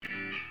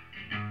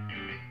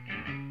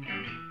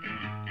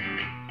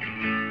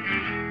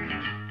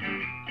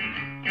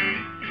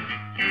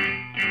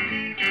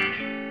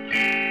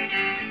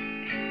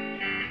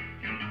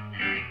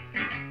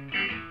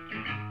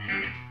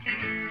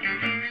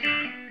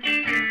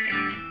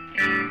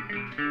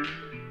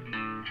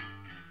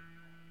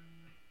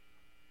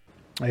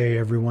Hey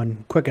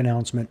everyone, quick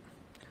announcement.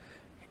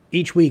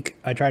 Each week,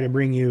 I try to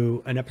bring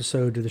you an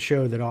episode to the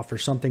show that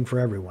offers something for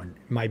everyone.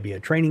 It might be a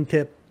training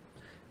tip,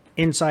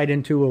 insight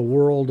into a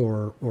world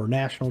or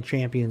national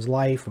champion's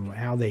life and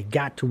how they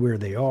got to where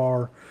they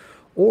are,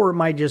 or it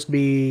might just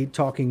be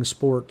talking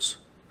sports,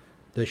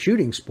 the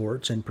shooting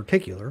sports in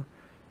particular,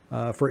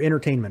 for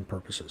entertainment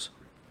purposes.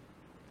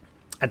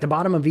 At the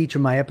bottom of each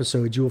of my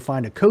episodes, you will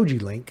find a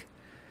Koji link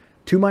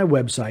to my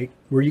website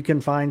where you can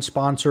find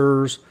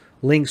sponsors,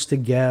 links to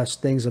guests,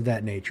 things of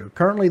that nature.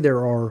 Currently,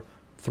 there are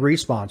three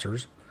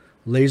sponsors: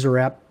 Laser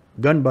App,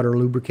 Gun Butter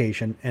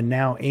Lubrication, and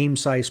now Aim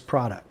Size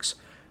Products.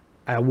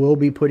 I will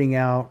be putting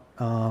out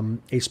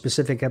a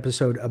specific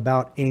episode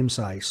about Aim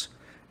Size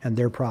and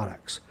their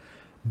products.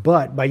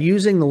 But by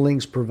using the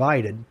links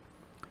provided,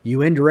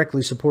 you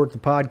indirectly support the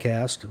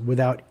podcast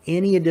without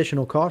any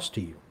additional cost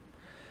to you.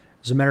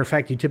 As a matter of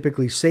fact, you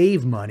typically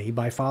save money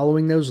by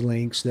following those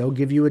links. They'll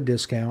give you a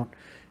discount,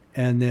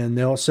 and then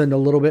they'll send a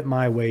little bit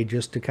my way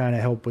just to kind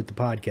of help with the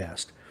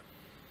podcast.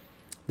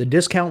 The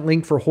discount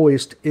link for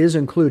Hoist is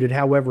included.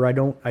 However, I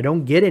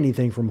don't get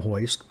anything from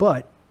Hoist,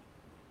 but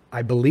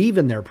I believe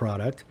in their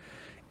product,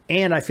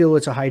 and I feel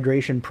it's a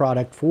hydration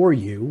product for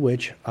you,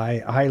 which I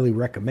highly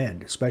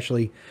recommend,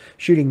 especially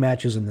shooting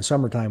matches in the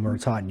summertime where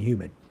it's hot and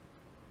humid.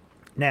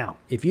 Now,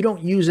 if you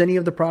don't use any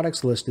of the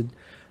products listed,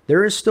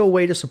 there is still a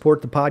way to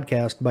support the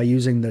podcast by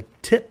using the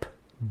tip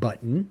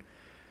button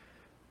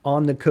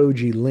on the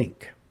Koji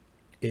link.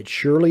 It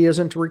surely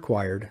isn't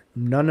required.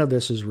 None of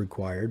this is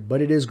required,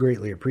 but it is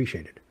greatly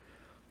appreciated.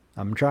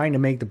 I'm trying to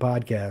make the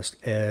podcast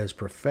as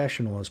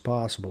professional as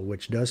possible,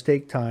 which does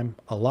take time,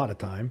 a lot of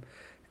time,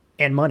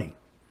 and money.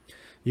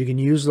 You can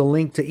use the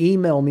link to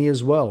email me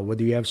as well,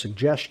 whether you have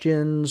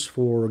suggestions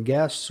for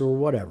guests or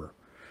whatever,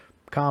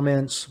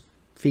 comments,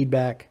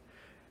 feedback.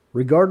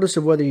 Regardless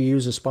of whether you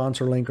use a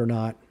sponsor link or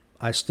not,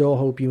 I still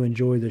hope you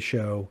enjoy the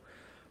show.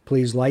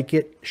 Please like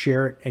it,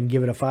 share it, and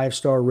give it a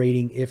 5-star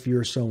rating if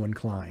you're so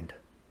inclined.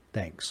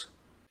 Thanks.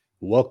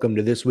 Welcome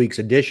to this week's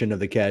edition of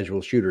the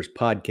Casual Shooters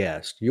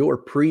Podcast, your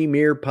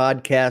premier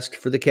podcast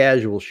for the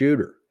casual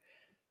shooter.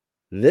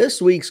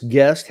 This week's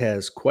guest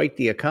has quite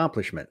the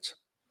accomplishments.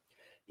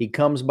 He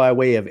comes by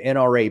way of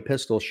NRA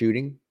pistol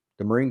shooting,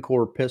 the Marine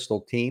Corps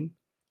pistol team,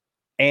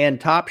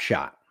 and Top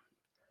Shot.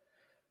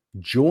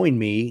 Join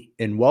me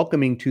in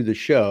welcoming to the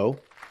show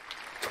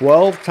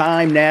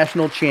 12-time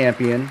national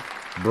champion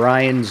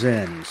Brian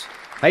Zins.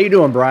 How you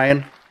doing,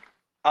 Brian?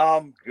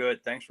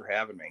 Good. Thanks for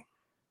having me.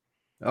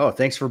 Oh,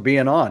 thanks for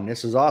being on.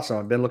 This is awesome.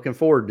 I've been looking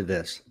forward to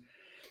this.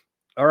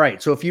 All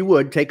right. So if you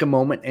would take a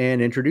moment and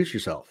introduce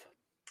yourself.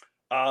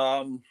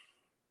 It,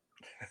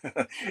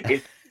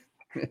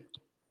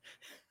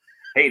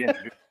 hate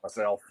introducing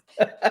myself.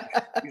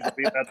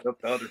 Usually that's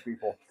up to other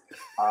people.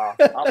 I'm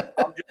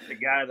just a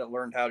guy that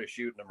learned how to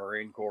shoot in the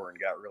Marine Corps and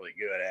got really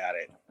good at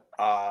it.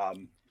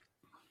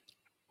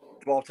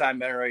 12-time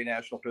NRA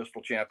national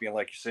pistol champion,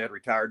 like you said,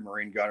 retired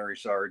Marine gunnery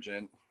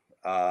sergeant.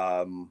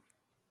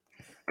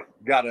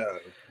 Got a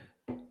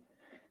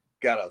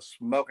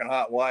smoking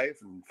hot wife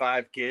and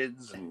 5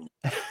 kids and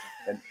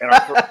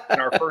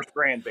our first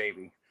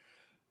grandbaby.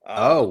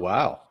 Oh,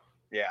 wow.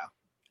 Yeah.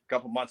 A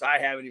couple months. I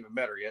haven't even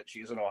met her yet.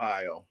 She's in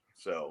Ohio.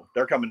 So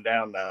they're coming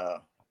down, I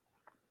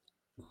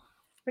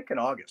think in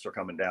August they're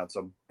coming down. So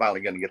I'm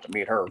finally going to get to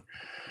meet her.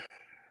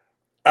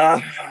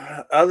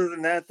 Other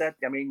than that,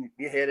 I mean,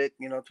 you hit it,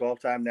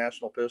 12-time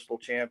national pistol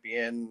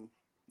champion,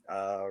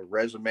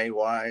 resume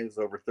wise,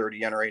 over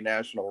 30 NRA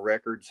national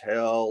records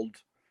held,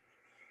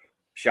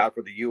 shot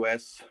for the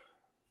U.S.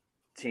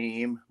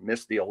 team,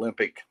 missed the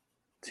Olympic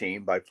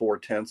team by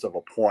 0.4 of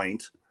a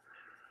point.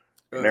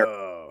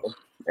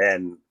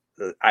 And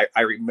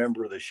I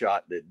remember the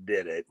shot that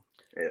did it.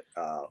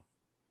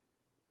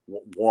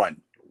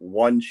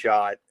 One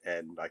shot,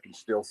 and I can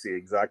still see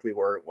exactly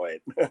where it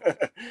went.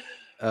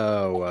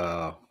 Oh,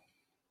 wow.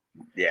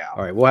 Yeah.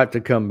 All right. We'll have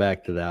to come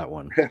back to that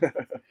one.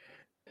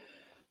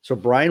 So,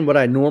 Brian, what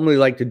I normally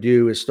like to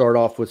do is start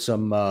off with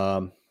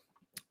some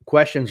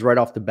questions right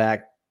off the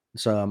back,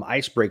 some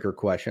icebreaker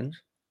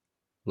questions,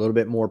 a little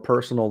bit more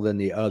personal than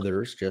the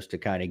others, just to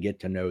kind of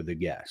get to know the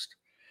guest.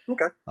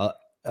 Okay.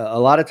 A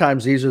lot of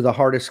times, these are the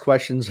hardest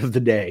questions of the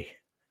day.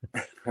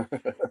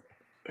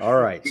 All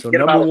right. So,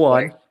 number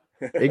one,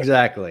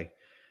 exactly.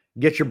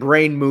 Get your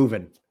brain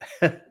moving.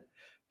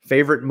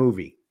 Favorite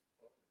movie?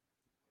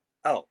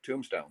 Oh,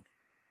 Tombstone.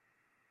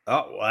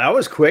 Oh, well, that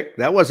was quick.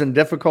 That wasn't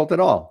difficult at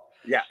all.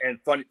 Yeah, and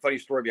funny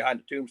story behind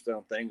the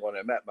Tombstone thing. When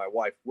I met my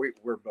wife,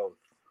 we're both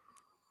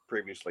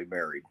previously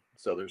married,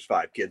 so there's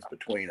 5 kids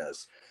between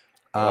us.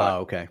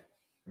 Okay.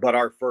 But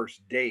our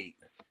first date,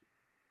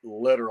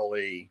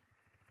 literally,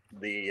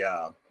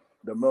 the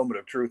moment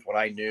of truth when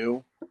I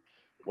knew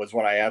was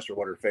when I asked her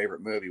what her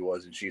favorite movie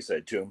was, and she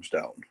said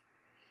Tombstone.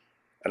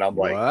 And I'm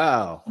like,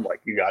 wow.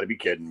 You got to be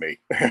kidding me.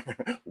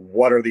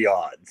 What are the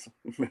odds?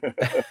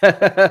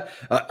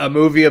 A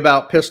movie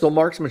about pistol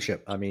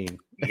marksmanship. I mean,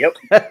 yep.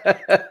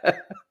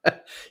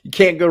 You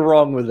can't go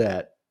wrong with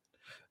that.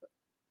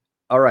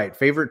 All right.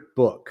 Favorite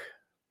book?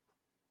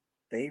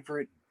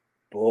 Favorite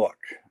book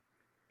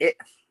it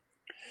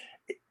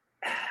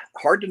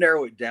hard to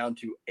narrow it down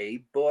to a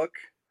book,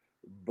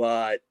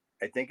 but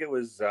I think it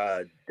was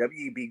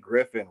W.E.B.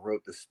 Griffin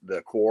wrote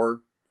the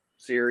core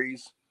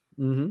series.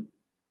 Mm-hmm.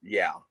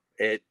 Yeah,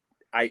 it.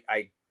 I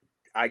I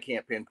I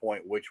can't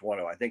pinpoint which one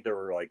of. I think there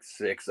were like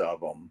 6 of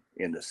them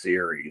in the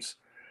series,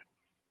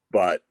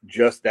 but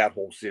just that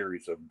whole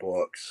series of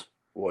books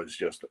was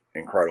just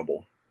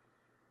incredible.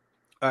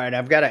 All right,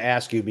 I've got to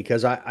ask you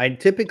because I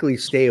typically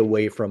stay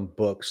away from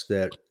books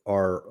that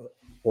are,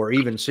 or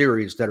even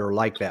series that are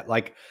like that.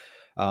 Like,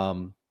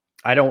 um,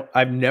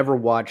 I've never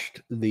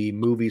watched the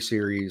movie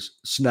series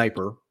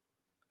Sniper,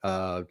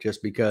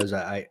 just because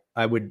I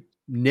would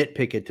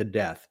nitpick it to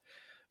death.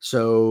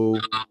 So,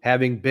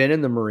 having been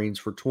in the Marines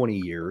for 20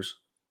 years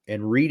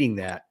and reading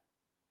that,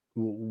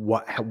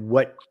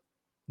 what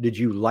did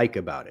you like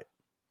about it?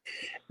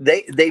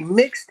 They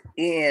mixed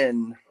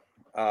in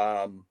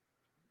um,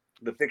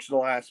 the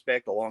fictional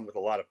aspect along with a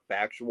lot of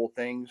factual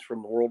things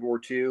from World War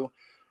II.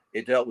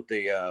 It dealt with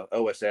the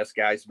OSS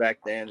guys back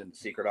then and the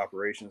secret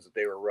operations that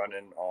they were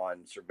running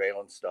on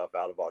surveillance stuff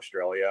out of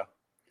Australia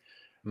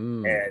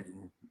Mm,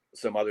 and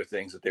some other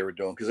things that they were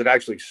doing because it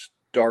actually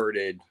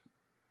started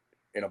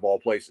in of all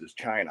places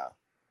China.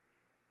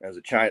 As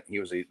a China,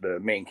 the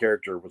main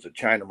character was a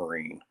China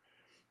Marine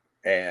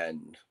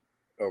and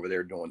over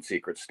there doing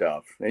secret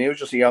stuff. And he was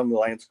just a young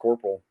lance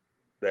corporal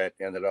that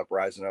ended up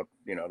rising up,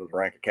 to the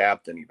rank of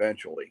captain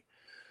eventually.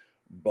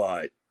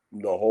 But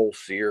the whole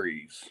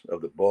series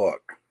of the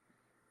book,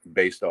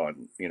 based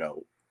on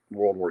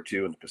World War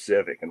II in the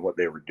Pacific and what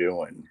they were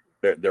doing,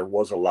 there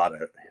was a lot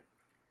of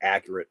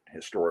accurate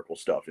historical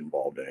stuff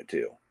involved in it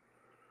too.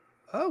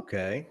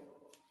 okay,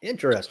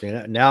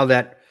 interesting. Now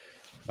that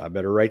I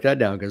better write that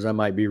down because I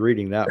might be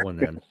reading that one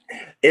then.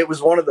 It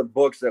was one of the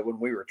books that when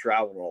we were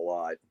traveling a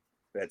lot,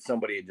 that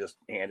somebody had just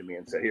handed me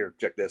and said, "Here,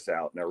 check this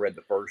out." And I read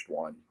the first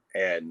one,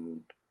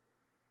 and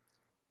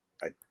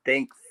I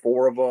think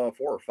 4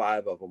 or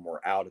 5 of them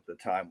were out at the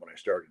time when I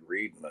started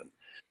reading them,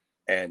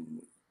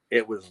 and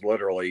it was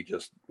literally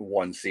just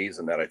one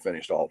season that I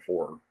finished all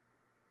 4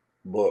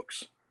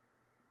 books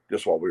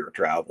just while we were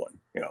traveling.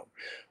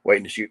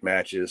 Waiting to shoot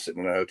matches,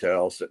 sitting in a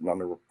hotel, sitting on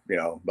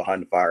the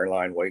behind the fire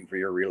line, waiting for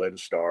your relay to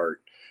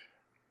start.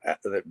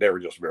 They were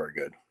just very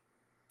good.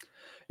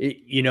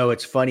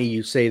 It's funny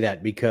you say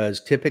that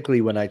because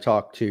typically when I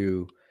talk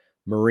to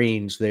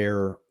Marines,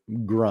 they're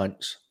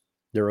grunts,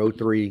 they're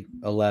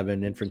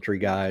 0311 infantry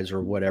guys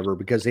or whatever,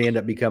 because they end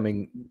up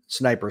becoming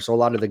snipers. So a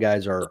lot of the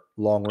guys are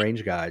long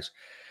range guys.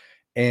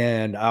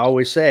 And I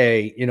always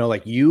say,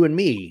 like you and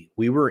me,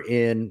 we were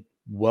in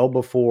well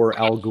before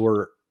Al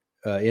Gore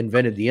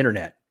invented the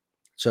internet.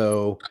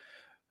 So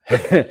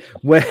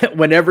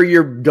whenever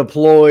you're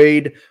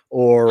deployed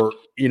or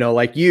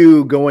like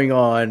you going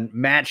on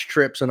match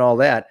trips and all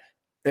that,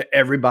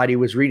 everybody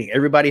was reading,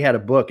 everybody had a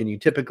book, and you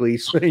typically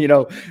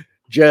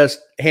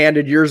just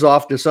handed yours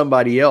off to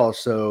somebody else,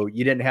 so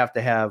you didn't have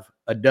to have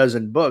a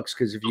dozen books,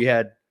 because if you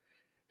had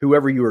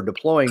whoever you were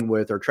deploying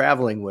with or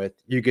traveling with,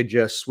 you could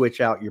just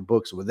switch out your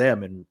books with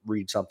them and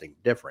read something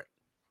different.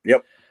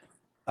 Yep.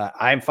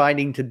 I'm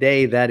finding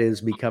today that is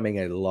becoming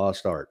a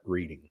lost art,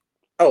 reading.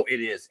 Oh, it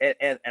is,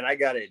 and I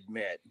got to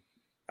admit,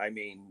 I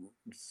mean,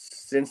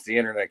 since the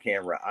internet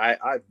camera,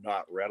 I've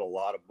not read a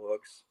lot of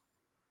books.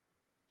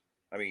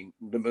 I mean,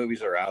 the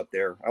movies are out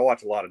there. I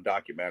watch a lot of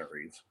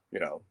documentaries,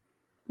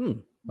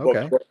 books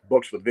Okay.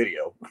 books with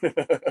video.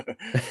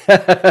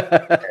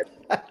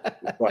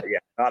 But yeah,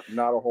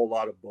 not a whole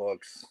lot of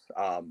books.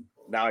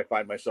 Now I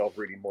find myself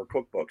reading more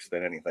cookbooks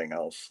than anything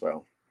else.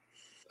 So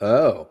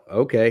Oh,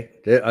 okay.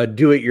 A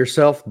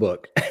do-it-yourself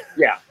book.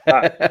 yeah,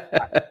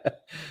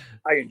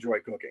 I enjoy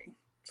cooking.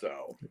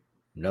 So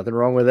Nothing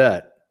wrong with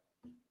that.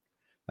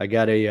 I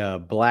got a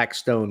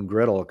Blackstone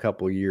griddle a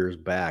couple years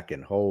back,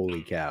 and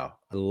holy cow,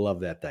 I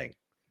love that thing.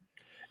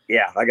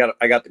 yeah, I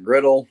got the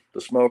griddle,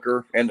 the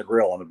smoker, and the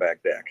grill on the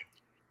back deck.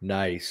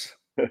 Nice.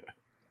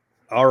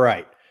 All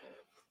right.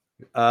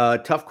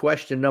 Tough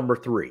question number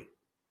 3.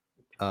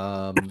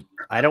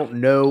 I don't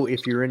know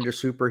if you're into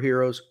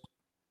superheroes.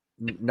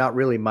 Not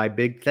really my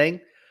big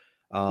thing.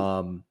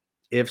 Um,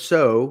 if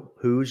so,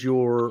 who's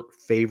your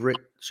favorite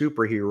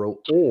superhero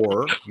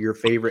or your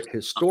favorite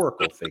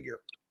historical figure?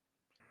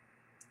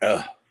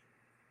 Uh,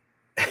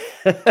 oh,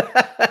 that's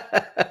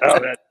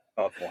a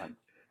tough one.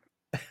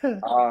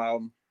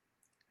 Um,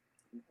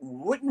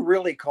 wouldn't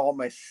really call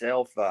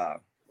myself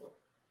a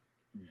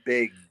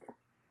big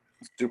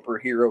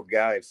superhero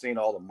guy. I've seen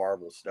all the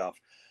Marvel stuff.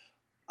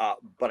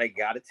 But I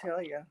got to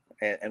tell you,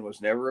 and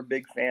was never a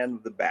big fan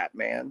of the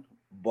Batman,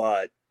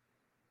 but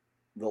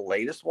the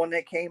latest one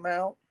that came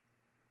out,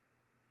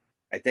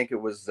 I think it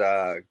was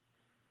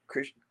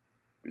Chris,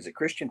 is it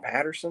Christian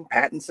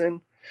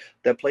Pattinson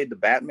that played the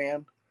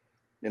Batman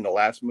in the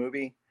last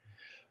movie.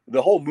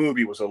 The whole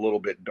movie was a little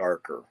bit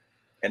darker,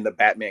 and the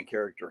Batman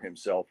character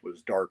himself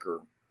was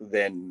darker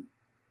than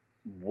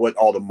what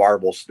all the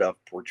Marvel stuff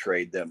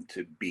portrayed them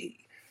to be.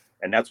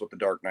 And that's what the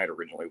Dark Knight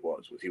originally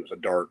was he was a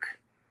dark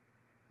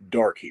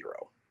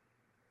hero.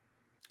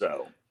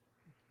 So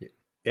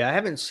Yeah, I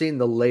haven't seen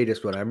the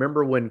latest one. I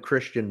remember when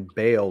Christian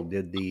Bale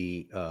did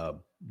the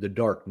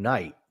Dark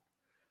Knight,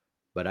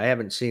 but I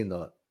haven't seen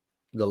the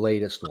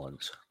latest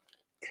ones.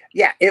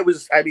 Yeah, it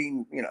was. I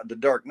mean, The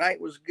Dark Knight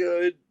was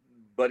good,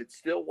 but it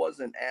still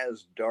wasn't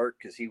as dark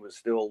because he was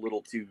still a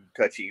little too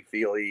touchy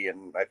feely,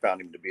 and I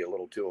found him to be a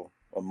little too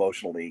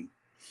emotionally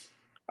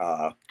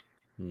uh,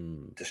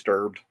 Hmm.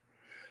 disturbed.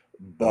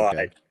 But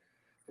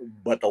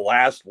Okay. the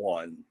last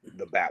one,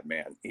 the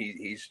Batman,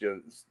 he's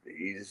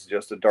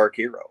just a dark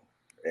hero,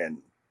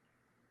 and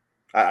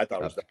I thought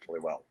it I'll was have, to, done really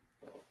well.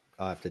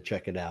 I'll have to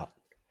check it out.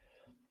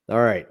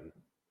 All right.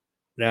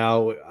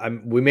 Now,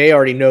 we may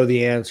already know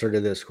the answer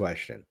to this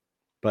question,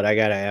 but I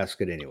got to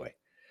ask it anyway.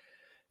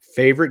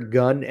 Favorite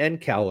gun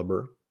and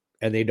caliber,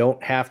 and they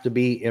don't have to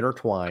be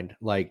intertwined.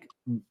 Like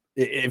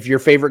if your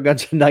favorite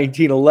gun's a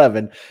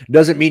 1911,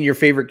 doesn't mean your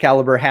favorite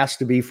caliber has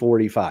to be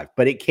 45,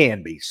 but it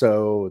can be.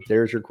 So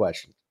there's your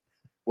question.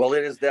 Well,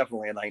 it is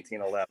definitely a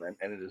 1911,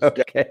 and it is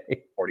definitely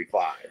Okay.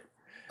 45. And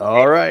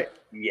All right.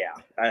 yeah,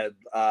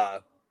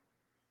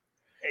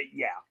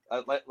 yeah.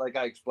 Like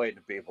I explained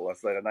to people, I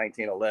said a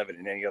 1911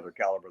 in any other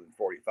caliber than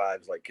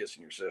 45 is like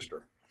kissing your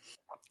sister.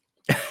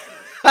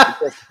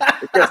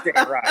 It just ain't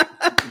right.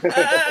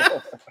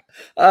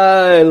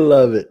 I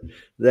love it.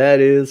 That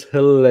is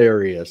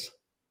hilarious.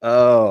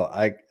 Oh,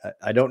 I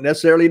don't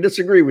necessarily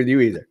disagree with you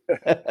either.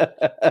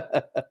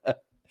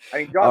 I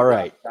mean, John All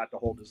Brown right. got the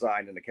whole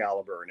design and the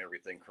caliber and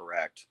everything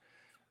correct,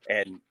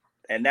 and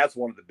that's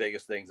one of the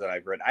biggest things that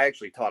I've read. I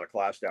actually taught a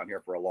class down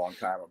here for a long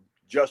time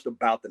just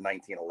about the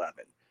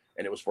 1911,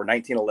 and it was for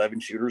 1911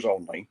 shooters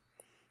only.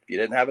 If you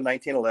didn't have a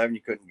 1911,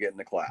 you couldn't get in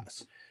the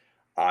class.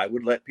 I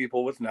would let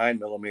people with 9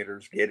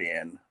 millimeters get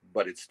in,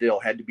 but it still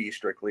had to be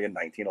strictly a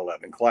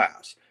 1911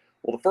 class.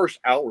 Well, the first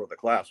hour of the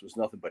class was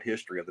nothing but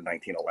history of the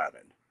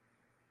 1911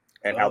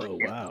 and how they Oh,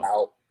 came wow.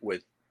 out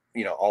with,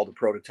 all the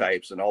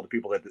prototypes and all the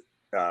people that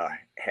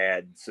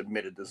had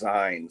submitted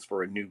designs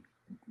for a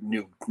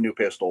new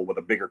pistol with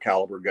a bigger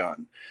caliber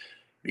gun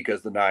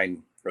because the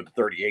 9 or the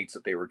 38s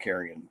that they were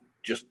carrying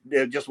just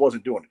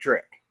wasn't doing the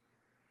trick,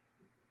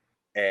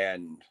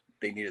 and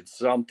they needed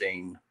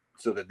something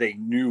so that they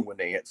knew when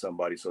they hit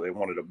somebody. So they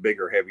wanted a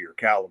bigger, heavier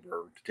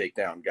caliber to take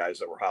down guys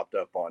that were hopped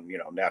up on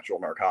natural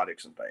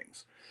narcotics and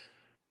things.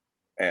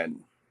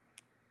 And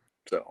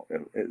so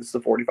it's the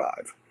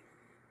 45.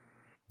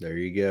 There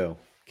you go.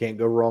 Can't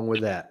go wrong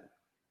with that.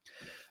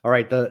 All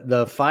right.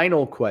 The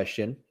final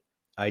question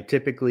I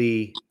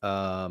typically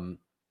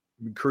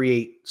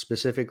create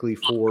specifically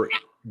for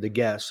the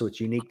guests, so it's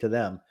unique to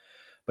them.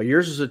 But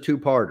yours is a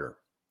two-parter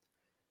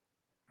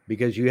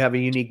because you have a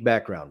unique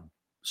background.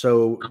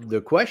 So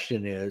the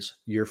question is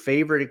your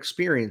favorite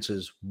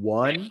experiences,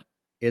 one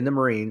in the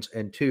Marines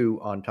and two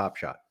on Top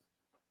Shot.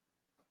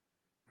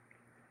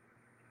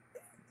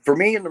 For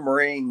me in the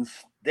Marines,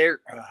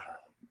 there's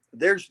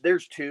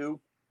two,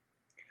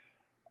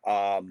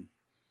 um,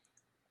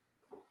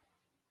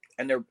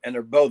 and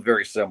they're both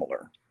very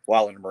similar.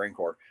 While in the Marine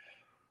Corps,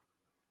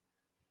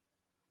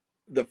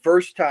 the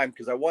first time,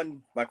 because I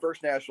won my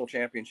first national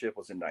championship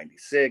was in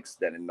 '96,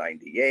 then in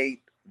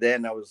 '98,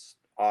 then I was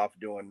off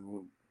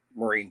doing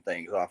Marine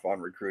things, off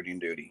on recruiting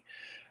duty,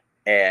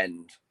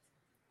 and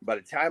by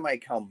the time I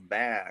come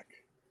back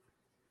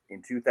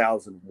in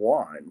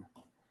 2001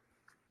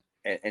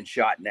 and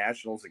shot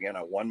nationals again,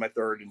 I won my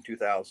third in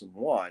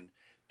 2001.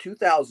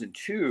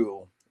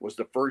 2002 was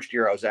the first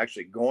year I was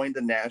actually going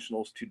to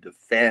nationals to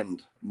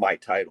defend my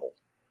title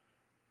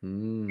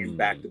in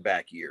back Mm. to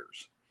back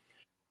years.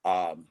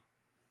 Um,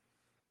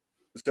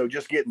 so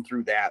just getting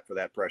through that for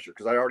that pressure,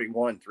 because I already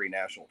won 3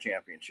 national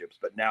championships,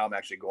 but now I'm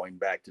actually going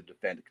back to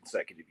defend a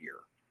consecutive year.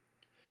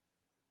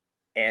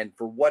 And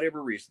for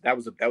whatever reason, that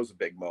was a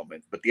big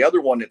moment. But the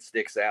other one that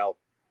sticks out,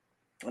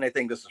 and I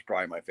think this is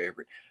probably my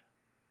favorite,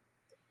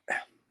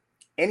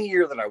 any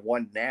year that I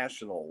won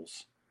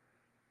nationals,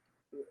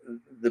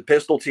 the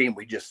pistol team,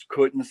 we just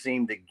couldn't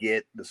seem to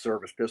get the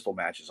service pistol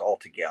matches all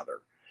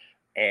together.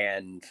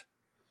 And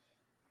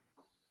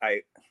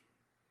I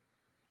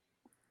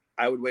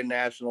I would win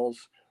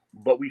nationals,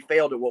 but we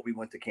failed at what we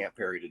went to Camp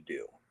Perry to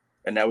do.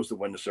 And that was to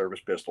win the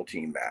service pistol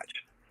team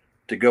match,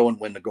 to go and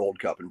win the Gold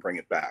Cup and bring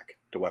it back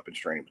to Weapons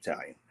Training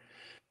Battalion.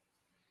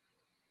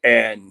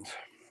 And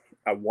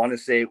I want to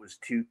say it was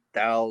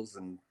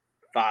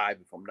 2005,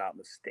 if I'm not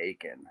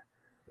mistaken,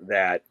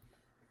 that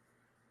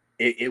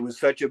it was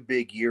such a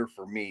big year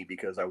for me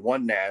because I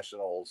won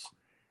nationals,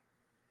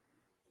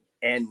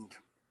 and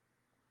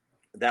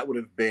that would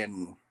have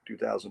been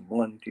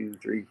 2001, 2,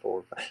 3,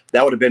 4, 5.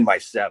 That would have been my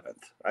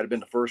seventh. I'd have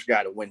been the first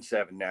guy to win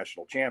 7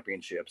 national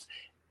championships.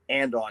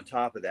 And on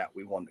top of that,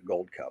 we won the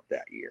Gold Cup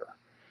that year.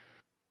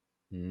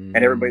 And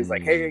everybody's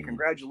like, hey, Mm.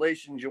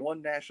 congratulations, you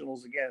won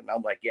nationals again. And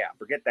I'm like, yeah,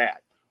 forget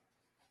that.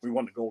 We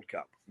won the Gold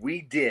Cup.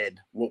 We did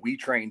what we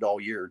trained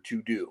all year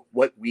to do,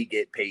 what we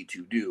get paid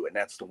to do, and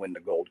that's to win the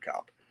Gold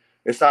Cup.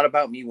 It's not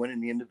about me winning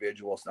the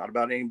individual. It's not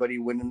about anybody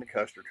winning the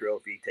Custer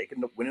Trophy,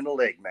 winning the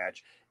leg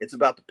match. It's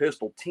about the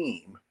pistol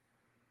team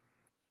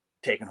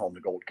taking home the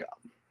Gold Cup,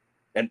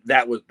 and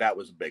that was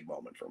a big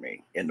moment for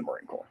me in the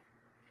Marine Corps.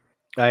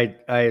 I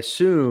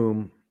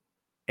assume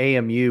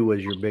AMU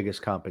was your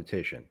biggest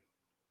competition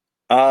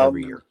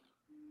every Um, year.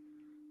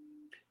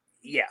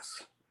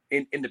 yes.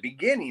 In the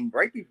beginning,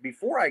 right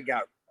before I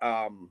got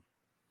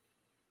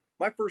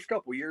my first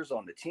couple years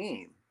on the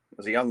team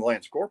as a young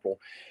Lance Corporal,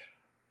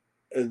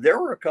 there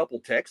were a couple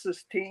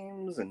Texas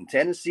teams and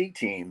Tennessee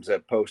teams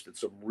that posted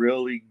some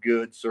really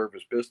good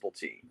service pistol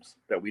teams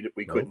that we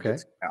couldn't Okay.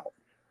 get out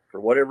for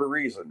whatever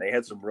reason. They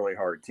had some really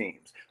hard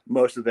teams.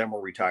 Most of them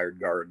were retired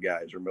guard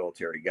guys or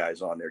military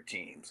guys on their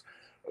teams,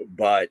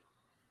 but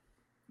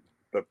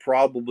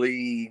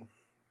probably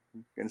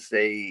can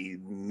say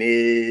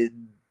mid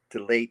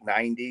to late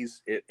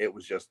 '90s, it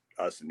was just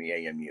us in the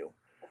AMU.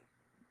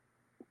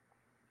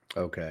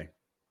 Okay.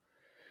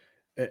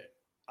 Uh,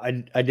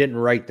 I didn't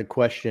write the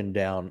question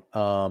down,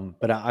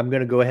 but I'm going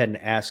to go ahead and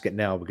ask it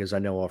now because I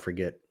know I'll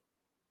forget.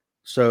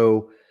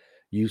 So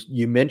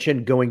you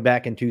mentioned going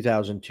back in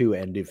 2002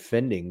 and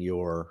defending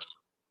your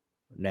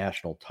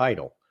national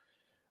title,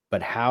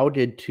 but how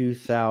did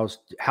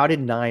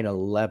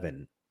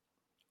 9/11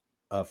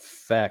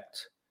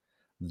 affect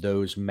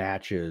those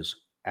matches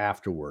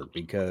afterward?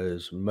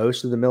 Because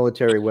most of the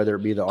military, whether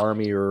it be the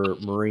Army or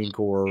Marine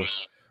Corps,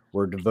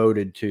 were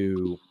devoted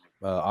to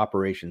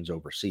operations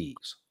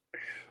overseas.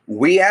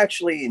 We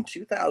actually in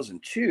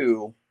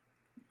 2002,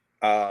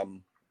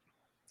 um,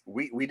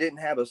 we didn't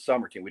have a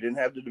summer team. We didn't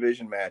have the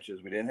division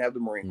matches. We didn't have the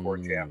Marine Corps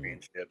Mm,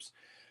 championships,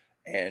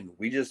 and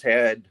we just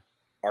had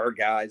our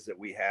guys that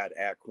we had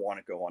at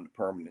Quantico on the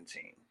permanent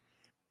team.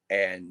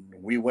 And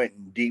we went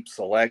and deep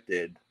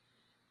selected,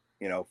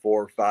 4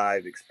 or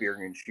 5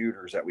 experienced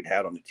shooters that we'd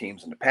had on the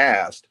teams in the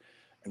past,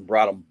 and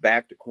brought them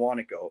back to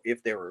Quantico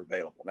if they were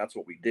available. And that's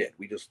what we did.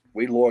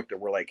 We looked and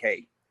we're like,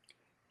 hey,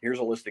 here's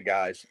a list of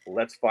guys.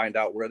 Let's find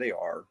out where they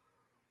are,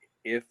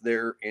 if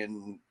they're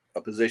in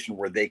a position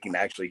where they can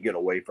actually get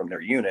away from their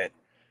unit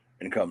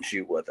and come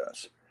shoot with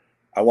us.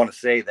 I want to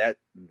say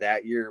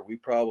that year we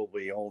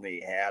probably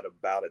only had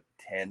about a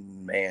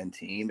 10-man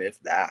team, if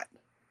that.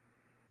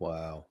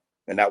 wow.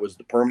 And that was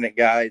the permanent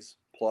guys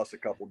plus a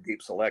couple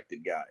deep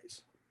selected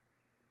guys.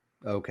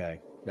 Okay.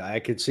 I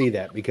could see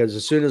that because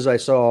as soon as I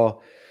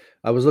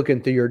was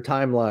looking through your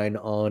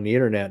timeline on the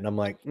internet and I'm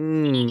like,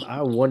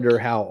 I wonder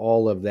how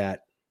all of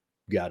that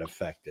got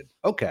affected.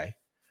 Okay.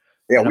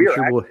 Yeah, And I'm we were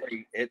sure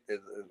actually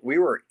we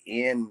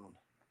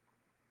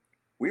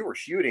were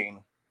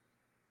shooting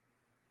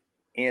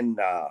in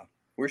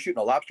we were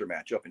shooting a lobster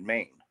match up in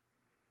Maine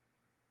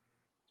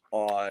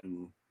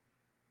on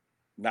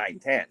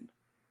 9/10.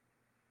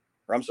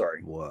 Or I'm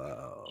sorry.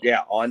 wow.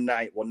 Yeah, on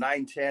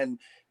 9/10,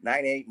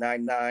 9/8,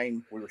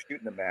 9/9, we were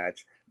shooting the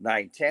match.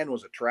 9/10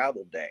 was a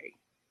travel day.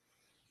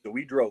 So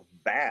we drove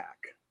back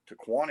to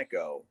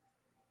Quantico.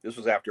 This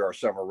was after our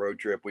summer road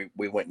trip. We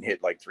went and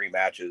hit like 3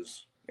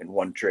 matches in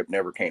one trip,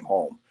 never came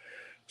home.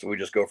 So we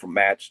just go from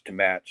match to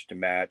match to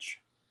match,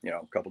 a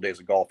couple of days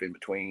of golf in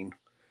between,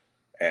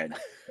 and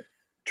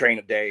train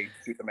a day,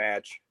 shoot the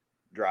match,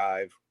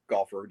 drive,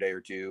 golf for a day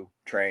or two,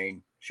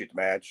 train, shoot the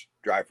match,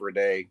 drive for a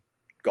day,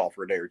 golf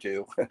for a day or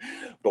two.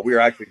 But we were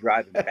actually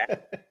driving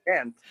back,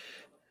 and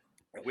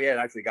we had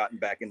actually gotten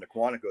back into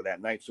Quantico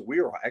that night. So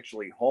we were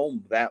actually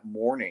home that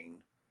morning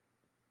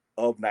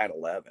of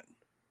 9/11,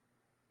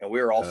 and Oh,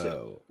 we were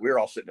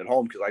all sitting at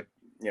home because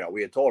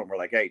we had told them, we're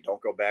like, hey,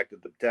 don't go back to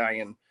the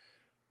battalion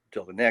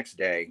till the next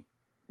day,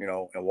 and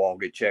we'll all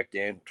get checked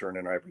in, turn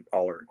in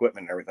all our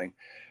equipment and everything.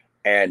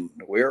 And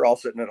we were all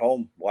sitting at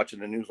home watching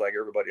the news like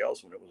everybody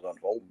else when it was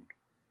unfolding.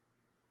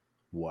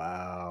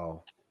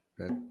 wow.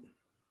 That,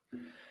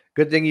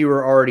 good thing you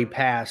were already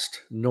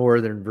past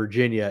Northern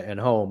Virginia and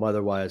home.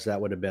 Otherwise, that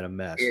would have been a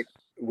mess. It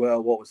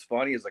Well, what was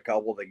funny is a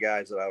couple of the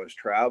guys that I was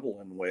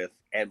traveling with,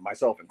 and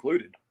myself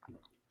included,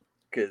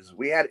 because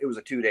it was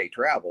a 2-day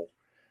travel,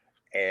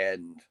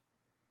 and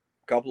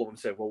a couple of them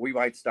said, well, we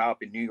might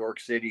stop in New York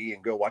City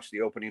and go watch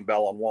the opening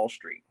bell on Wall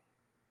Street.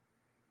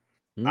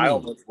 I Mm,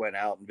 almost went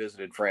out and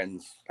visited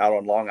friends out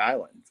on Long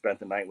Island, spent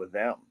the night with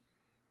them,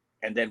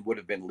 and then would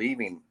have been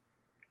leaving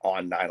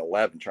on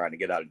 9/11 trying to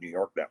get out of New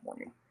York that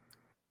morning.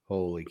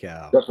 holy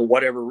cow. But for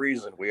whatever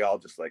reason, we all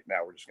just like,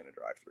 now we're just going to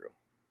drive through.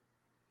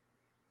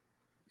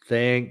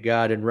 Thank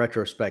God in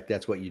retrospect,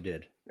 that's what you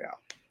did. Yeah.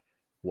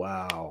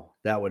 Wow.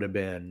 That would have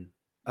been,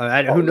 Oh, who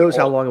it was knows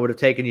how horrible. long it would have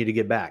taken you to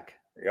get back.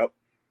 Yep.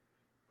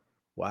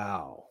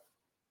 Wow.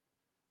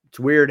 It's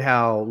weird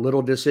how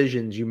little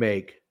decisions you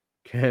make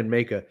can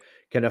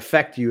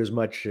affect you as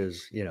much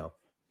as,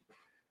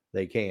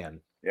 they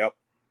can. Yep.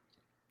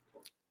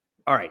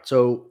 All right.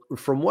 So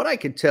from what I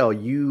could tell,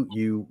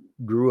 you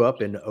grew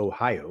up in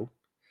Ohio.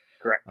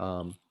 Correct.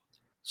 Um,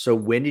 so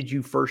when did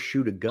you first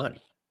shoot a gun?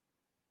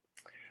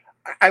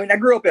 I mean, I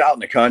grew up out in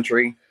the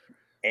country,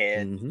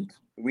 and Hmm.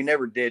 we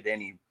never did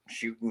any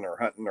shooting or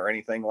hunting or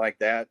anything like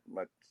that.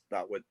 That's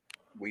not what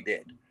we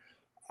did.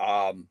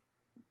 Um,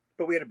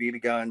 but we had a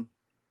BB gun.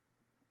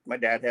 My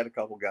dad had a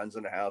couple guns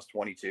in the house,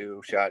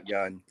 22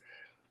 shotgun.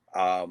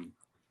 Um,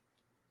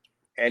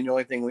 and the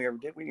only thing we ever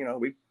did,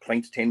 we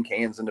planked tin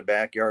cans in the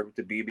backyard with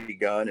the BB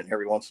gun. And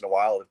every once in a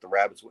while, if the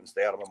rabbits wouldn't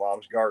stay out of my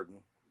mom's garden,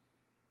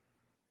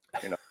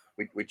 you know,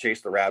 we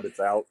chased the rabbits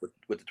out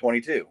with the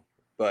 22.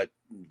 But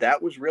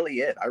that was really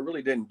it. I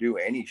really didn't do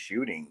any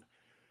shooting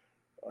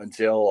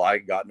until I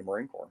got in the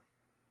Marine Corps.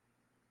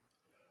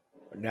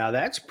 Now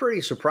that's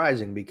pretty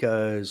surprising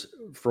because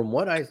from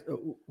what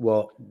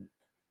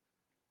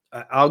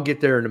I'll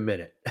get there in a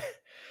minute.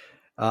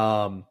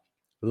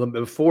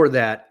 Before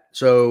that,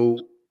 so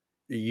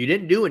you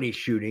didn't do any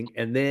shooting,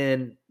 and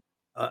then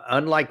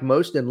unlike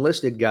most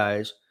enlisted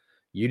guys,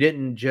 you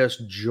didn't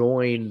just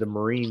join the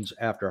Marines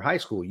after high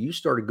school. You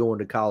started going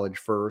to college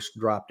first,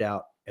 dropped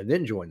out, and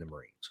then joined the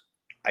Marines.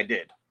 I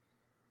did.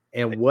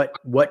 And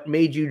what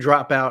made you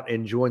drop out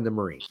and join the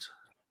Marines?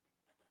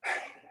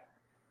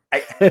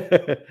 I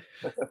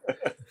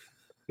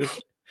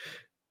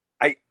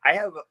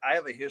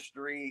have a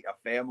history, a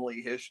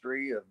family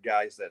history of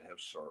guys that have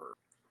served.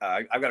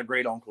 I've got a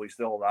great uncle. He's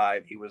still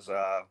alive. He was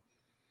a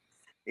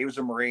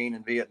Marine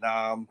in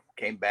Vietnam,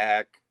 came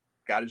back,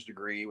 got his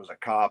degree, was a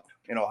cop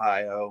in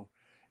Ohio,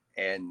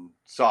 and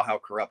saw how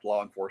corrupt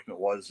law enforcement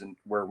was and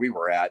where we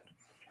were at.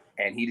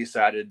 And he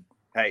decided,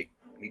 hey,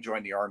 he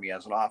joined the Army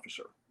as an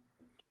officer.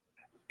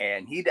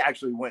 And he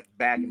actually went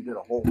back and did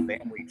a whole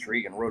family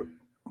tree and wrote,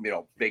 we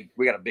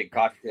got a big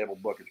coffee table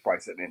book. It's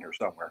probably sitting in here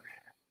somewhere.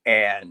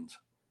 And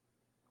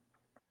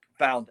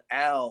found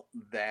out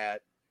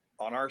that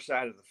on our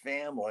side of the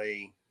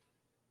family,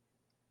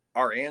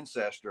 our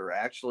ancestor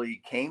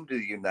actually came to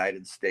the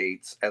United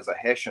States as a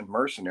Hessian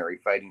mercenary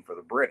fighting for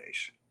the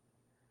British.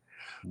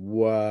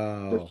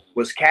 Wow.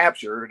 Was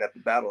captured at the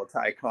Battle of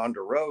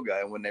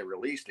Ticonderoga, and when they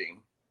released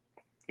him,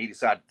 he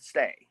decided to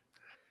stay.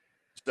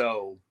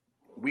 So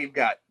we've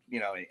got,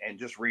 and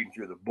just reading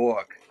through the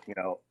book,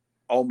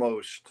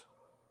 almost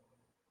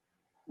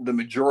the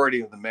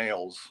majority of the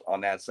males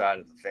on that side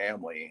of the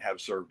family have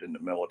served in the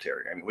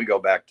military. I mean, we go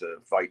back to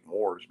fighting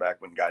wars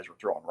back when guys were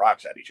throwing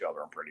rocks at each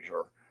other, I'm pretty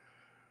sure.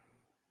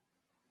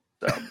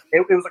 So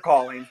it was a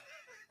calling.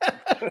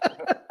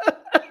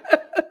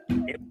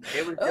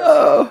 It was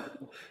just,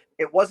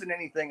 it wasn't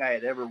anything I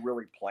had ever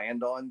really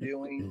planned on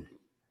doing.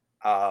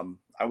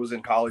 I was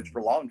in college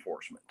for law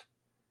enforcement,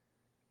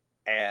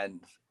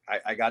 and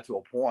I got to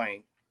a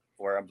point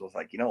where I'm just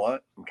like, you know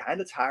what? I'm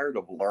kind of tired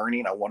of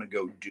learning. I want to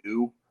go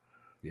do.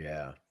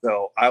 Yeah.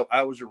 So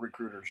I was a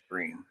recruiter's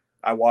dream.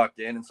 I walked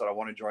in and said, I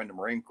want to join the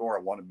Marine Corps.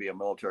 I want to be a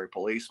military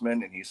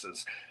policeman. And he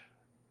says,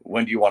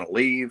 when do you want to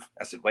leave?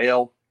 I said,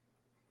 well,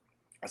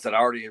 I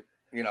already,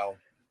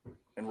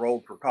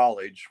 enrolled for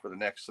college for the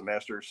next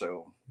semester.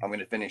 So I'm going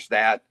to finish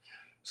that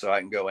so I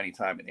can go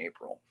anytime in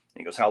April.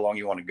 He goes, how long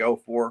you want to go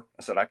for?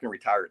 I said, I can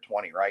retire at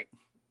 20, right?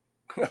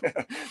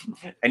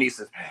 And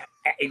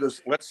he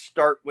goes, let's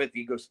start with,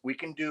 we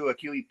can do a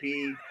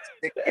QEP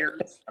 6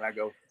 years. And I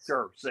go,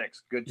 sure,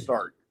 6, good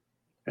start.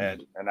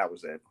 And that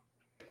was it.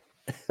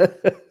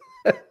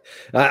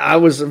 I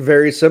was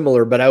very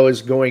similar, but I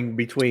was going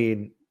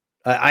between,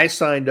 I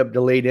signed up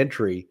delayed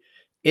entry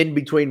in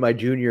between my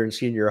junior and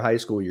senior high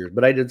school years,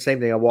 but I did the same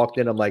thing. I walked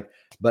in,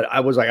 but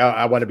I was like,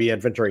 I want to be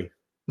infantry.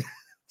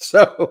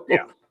 So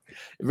yeah,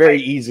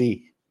 very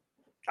easy.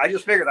 I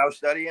just figured I was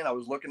studying. I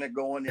was looking at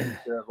going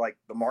into like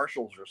the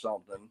marshals or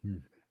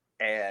something.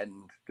 And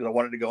because I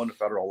wanted to go into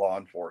federal law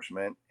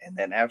enforcement. And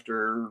then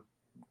after,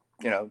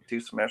 2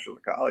 semesters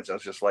of college, I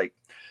was just like,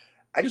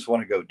 I just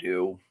want to go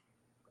do.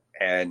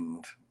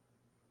 And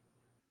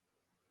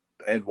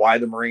why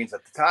the Marines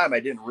at the time, I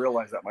didn't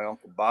realize that my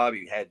Uncle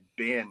Bobby had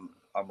been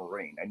a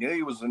Marine. I knew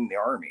he was in the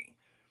Army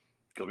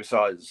because we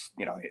saw his,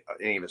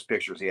 any of his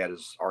pictures, he had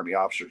his Army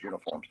officer's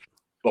uniforms.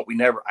 But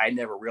I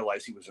never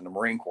realized he was in the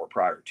Marine Corps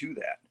prior to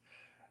that.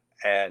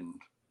 And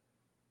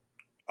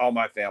all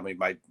my family,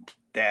 my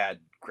dad,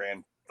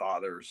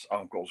 grandfathers,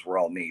 uncles were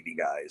all Navy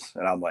guys.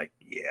 And I'm like,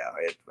 yeah,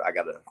 I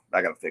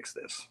gotta fix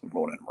this. I'm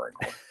going in the Marine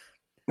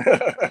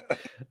Corps.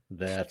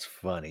 That's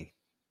funny.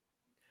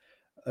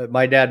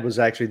 My dad was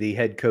actually the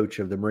head coach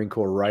of the Marine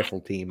Corps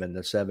rifle team in the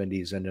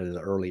 70s and in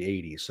the early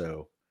 80s.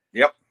 So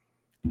yep.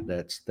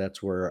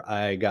 That's where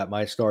I got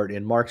my start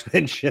in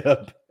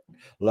marksmanship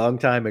long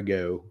time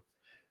ago.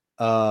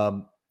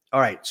 All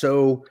right.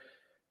 So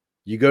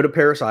you go to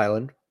Paris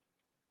Island,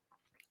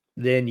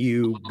 then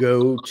you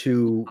go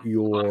to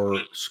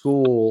your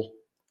school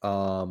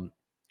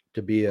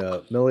to be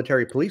a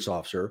military police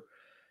officer.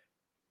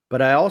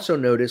 But I also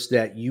noticed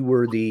that you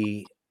were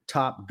the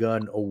Top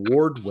Gun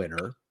award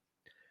winner,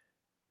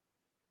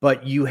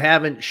 but you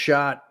haven't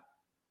shot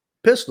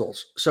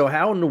pistols. So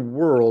how in the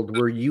world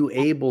were you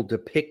able to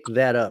pick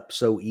that up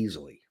so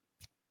easily?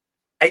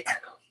 I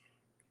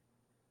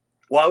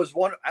was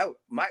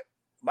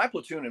my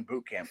platoon in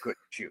boot camp couldn't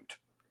shoot.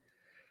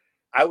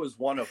 I was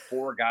one of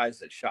 4 guys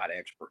that shot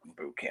expert in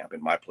boot camp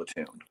in my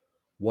platoon.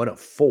 One of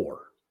 4.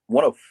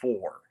 One of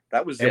 4.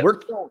 That was and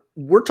it.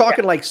 We're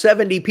talking like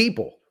 70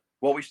 people.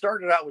 Well, we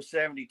started out with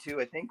 72.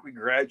 I think we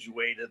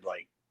graduated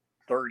like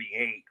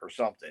 38 or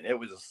something. It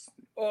was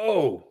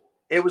whoa.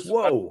 It was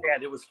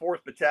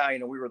 4th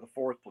Battalion, and we were the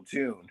 4th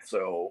platoon.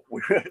 So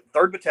we were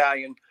 3rd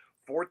Battalion,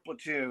 4th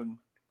platoon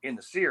in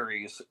the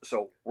series.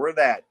 So we're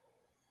that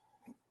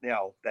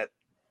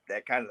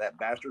that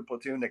bastard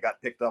platoon that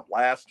got picked up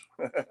last.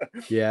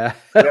 Yeah.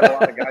 We had a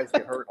lot of guys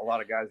get hurt, and a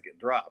lot of guys get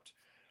dropped.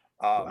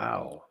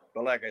 Wow.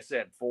 But like I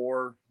said,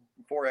 four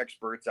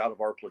experts out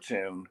of our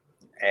platoon,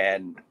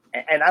 and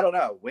I don't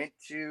know, went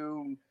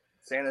to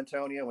San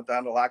Antonio, went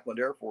down to Lackland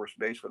Air Force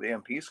Base for the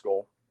MP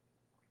school,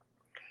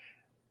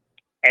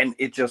 and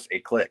it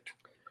clicked.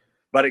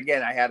 But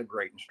again, I had a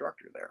great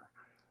instructor there.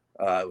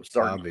 It was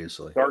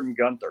Sergeant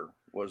Gunther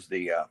was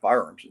the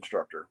firearms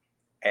instructor,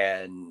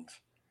 and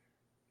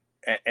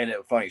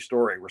a funny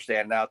story. We're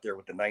standing out there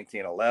with the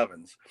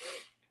 1911s,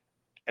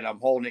 and I'm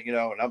holding it,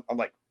 and I'm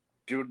like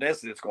doing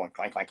this, and it's going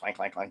clank, clank, clank,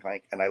 clank, clank,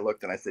 clank. And I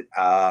looked and I said,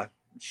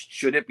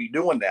 should it be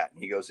doing that? And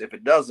he goes, if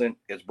it doesn't,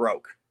 it's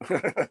broke.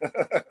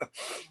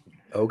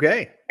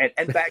 Okay.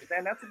 And back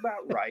then, that's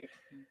about right.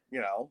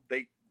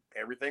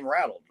 Everything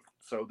rattled,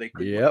 so they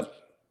could. Yep.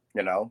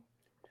 And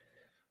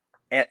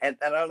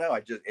I don't know.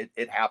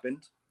 It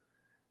happened.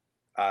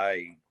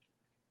 I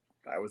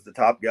was the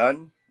top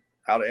gun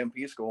out of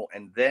MP school,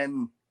 and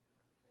then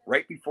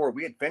right before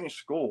we had finished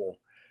school,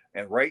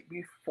 and right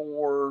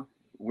before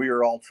we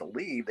were all to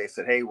leave, they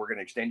said, "Hey, we're going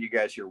to extend you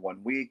guys here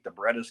 1 week. The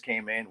Berettas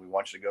came in. We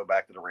want you to go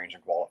back to the range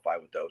and qualify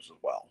with those as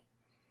well."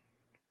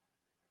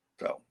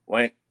 So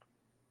went,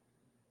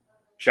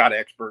 shot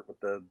expert with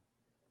the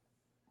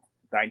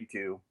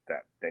 92.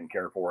 That didn't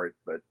care for it,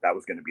 but that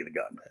was going to be the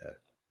gun.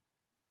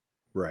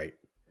 Right.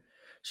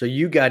 So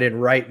you got in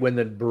right when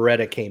the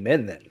Beretta came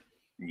in then?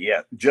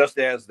 Yeah, just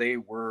as they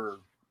were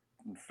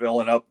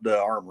filling up the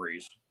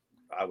armories,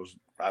 I was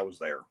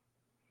there.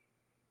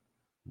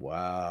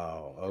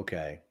 Wow.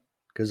 Okay.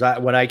 Because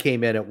when I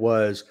came in, it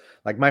was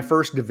like my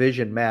first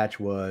division match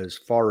was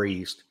Far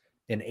East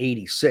in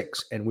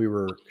 '86, and we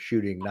were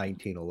shooting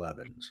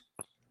 1911s.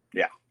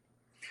 Yeah.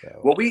 So.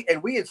 Well, we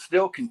had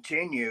still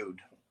continued.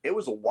 It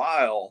was a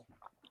while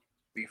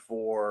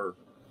before,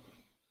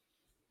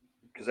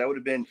 because that would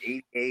have been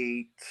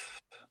 88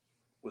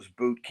 was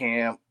boot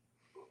camp.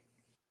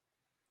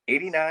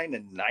 89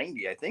 and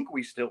 90, I think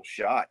we still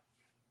shot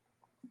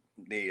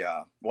the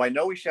I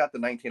know we shot the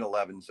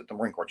 1911s at the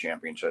Marine Corps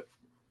Championship,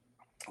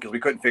 because we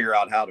couldn't figure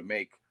out how to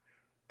make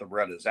the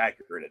Berettas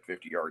accurate at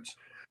 50 yards.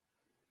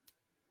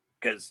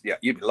 Because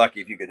you'd be lucky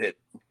if you could hit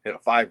a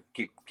 5,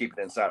 keep it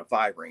inside a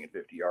 5 ring at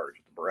 50 yards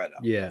with the Beretta.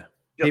 Yeah.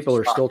 People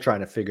are still trying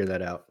to figure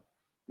that out.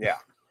 Yeah.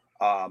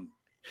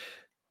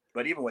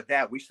 But even with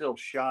that, we still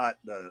shot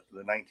the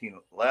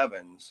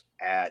 1911s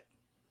at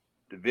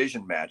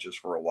division matches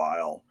for a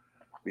while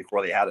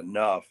before they had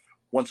enough.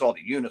 Once all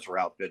the units were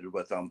outfitted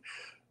with them,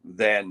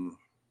 then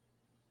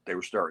they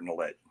were starting to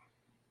let,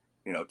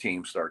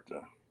 teams start to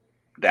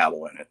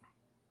dabble in it.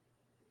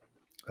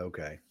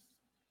 Okay.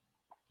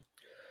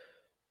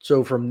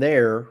 So from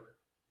there,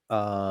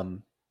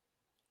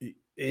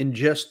 in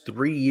just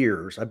 3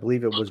 years, I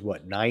believe it was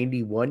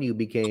 91, you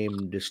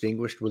became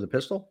distinguished with a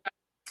pistol?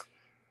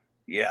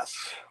 Yes.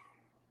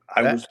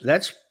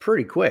 That's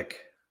pretty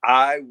quick.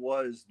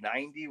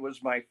 90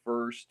 was my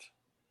first.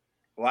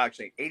 Well,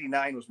 actually,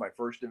 89 was my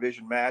first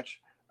division match.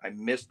 I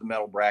missed the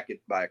medal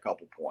bracket by a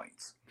couple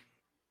points.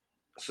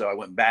 So I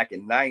went back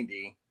in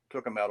 90,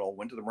 took a medal,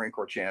 went to the Marine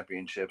Corps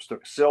Championships,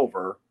 took a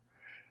silver,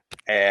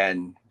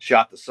 and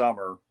shot the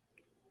summer.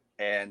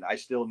 And I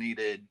still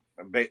needed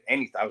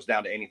I was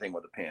down to anything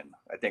with a pin.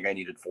 I think I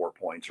needed 4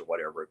 points or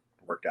whatever it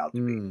worked out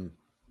to be.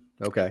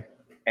 Okay.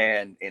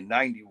 And in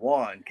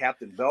 91,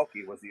 Captain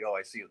Belkey was the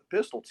OIC of the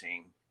pistol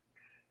team.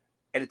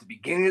 And at the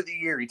beginning of the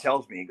year, he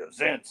tells me, he goes,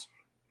 "Zins,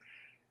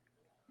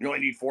 you only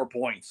need 4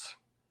 points.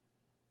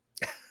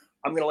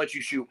 I'm going to let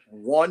you shoot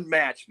one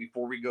match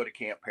before we go to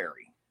Camp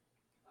Perry.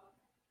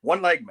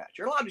 One leg match.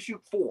 You're allowed to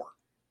shoot 4.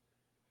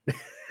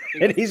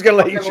 And he's going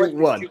to let you shoot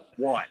one.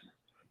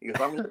 He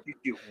goes, I'm going to let you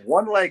shoot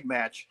one leg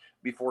match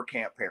before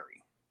Camp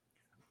Perry.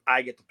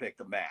 I get to pick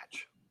the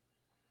match."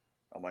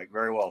 I'm like,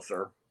 "Very well,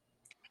 sir."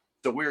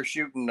 So we were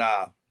shooting.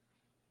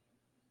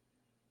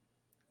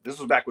 This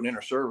was back when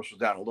Inner Service was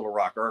down in Little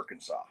Rock,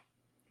 Arkansas.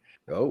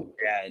 Oh.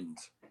 And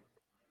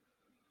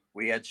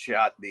we had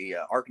shot the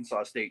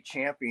Arkansas State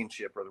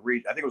Championship, or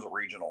I think it was a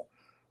regional,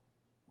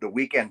 the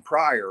weekend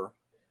prior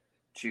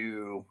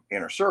to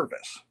Inner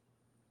Service.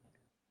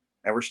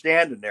 And we're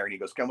standing there, and he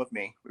goes, "Come with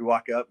me." We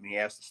walk up, and he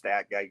asks the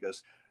stat guy, he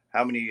goes,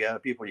 "How many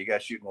people you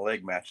guys shooting a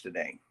leg match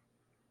today?"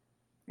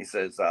 He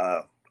says,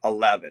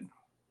 11.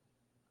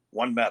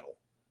 One medal.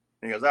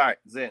 And he goes, "All right,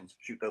 Zins,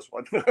 shoot this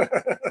one."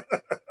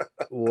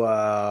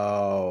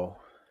 Wow.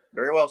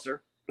 "Very well,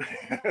 sir."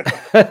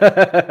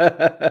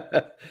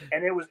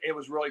 And it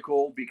was really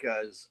cool,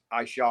 because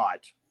I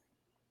shot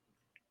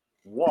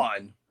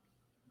one,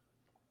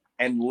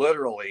 and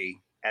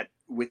literally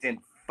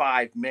within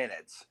 5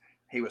 minutes,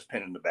 he was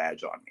pinning the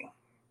badge on me.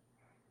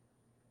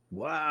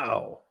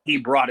 Wow. He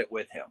brought it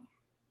with him.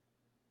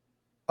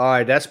 All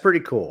right, that's pretty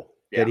cool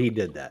that he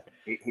did that.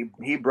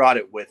 He brought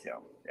it with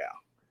him. Yeah.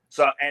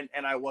 So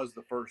and I was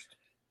the first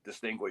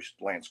distinguished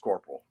Lance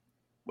Corporal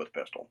with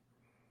pistol.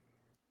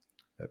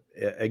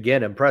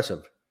 Again,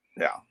 impressive.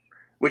 Yeah.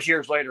 Which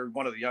years later,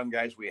 one of the young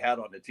guys we had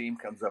on the team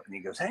comes up and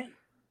he goes, "Hey,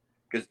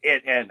 because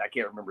and I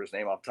can't remember his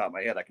name off the top of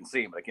my head. I can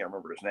see him, but I can't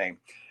remember his name.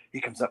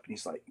 He comes up and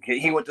he's like,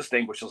 he went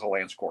distinguished as a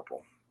Lance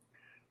Corporal,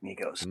 and he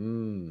goes,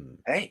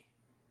 "Hey,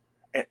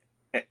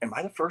 am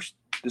I the first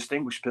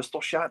distinguished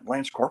pistol shot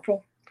Lance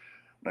Corporal?"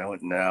 And I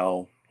went,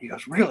 "No." He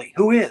goes, "Really?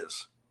 Who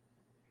is?"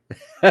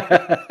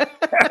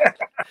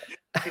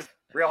 He's,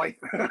 really?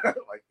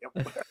 Like, yep.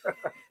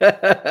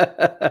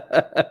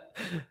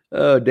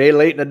 Oh, day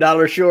late and a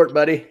dollar short,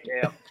 buddy.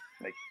 Yeah.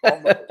 Like,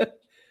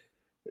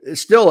 it's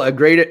still a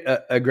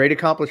great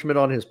accomplishment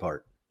on his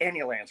part.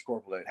 Any Lance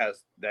Corporal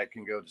that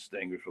can go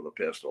distinguished with a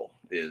pistol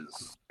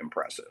is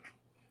impressive.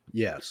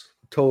 Yes,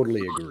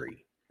 totally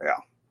agree. Yeah.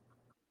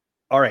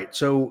 All right.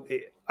 So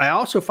I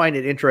also find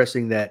it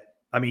interesting that,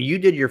 I mean, you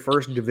did your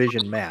first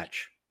division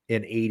match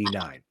in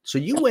 89. So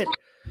you went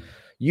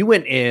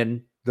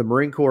in the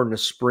Marine Corps in the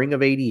spring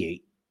of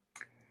 88,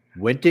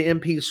 went to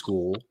MP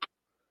school,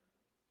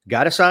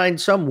 got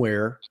assigned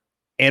somewhere,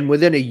 and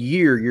within a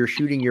year, you're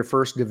shooting your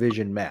first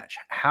division match.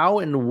 How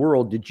in the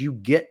world did you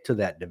get to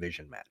that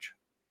division match?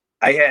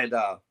 I had,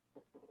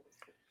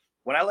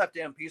 when I left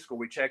MP school,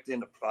 we checked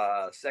into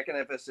first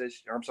FS.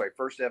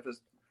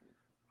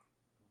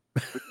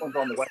 Which one's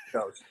on the West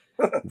Coast?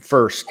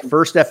 First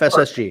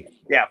FSSG.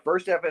 Yeah,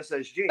 first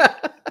FSSG.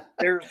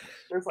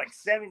 there's like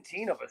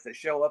 17 of us that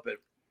show up at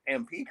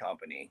MP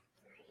company,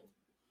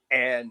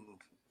 and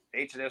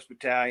H&S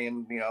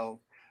battalion,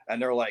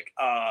 and they're like,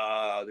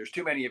 there's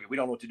too many of you. We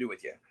don't know what to do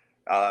with you.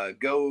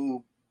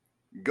 Go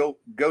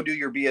do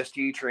your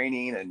BST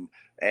training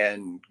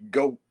and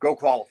go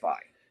qualify.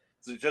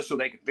 So just so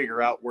they can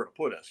figure out where to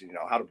put us,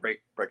 how to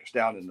break us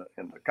down in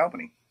the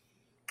company.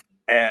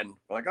 And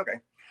we're like,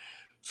 okay.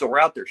 So we're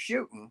out there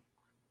shooting,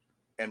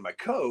 and my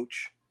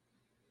coach,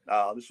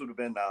 this would have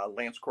been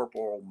Lance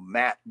Corporal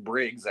Matt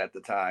Briggs at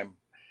the time,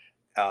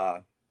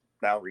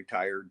 now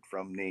retired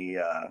from the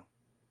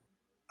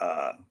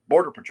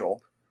Border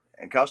Patrol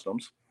and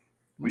Customs.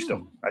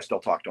 I still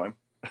talk to him.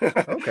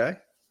 Okay.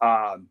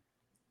 I'm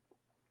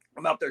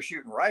out there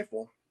shooting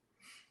rifle,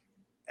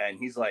 and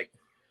he's like,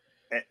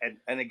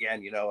 and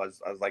again, I was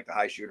like the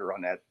high shooter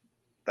on that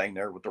thing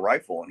there with the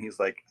rifle, and he's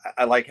like,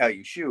 I like how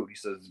you shoot. He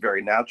says it's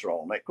very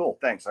natural. I'm like, cool,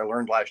 thanks. I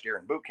learned last year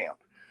in boot camp.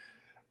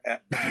 And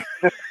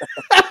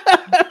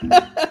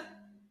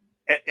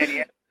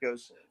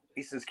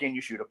he says, can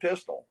you shoot a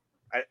pistol?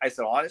 I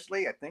said,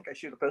 honestly, I think I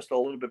shoot a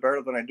pistol a little bit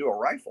better than I do a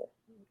rifle.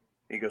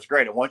 He goes,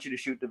 great. I want you to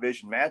shoot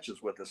division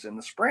matches with us in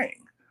the spring.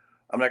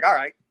 I'm like, all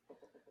right,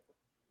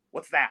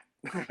 what's that?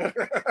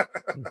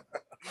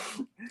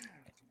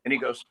 And he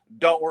goes,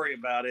 don't worry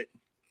about it.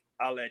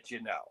 I'll let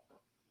you know.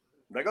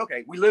 I'm like,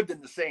 okay. We lived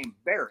in the same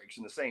barracks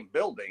in the same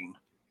building.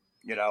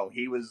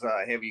 He was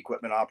a heavy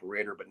equipment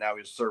operator, but now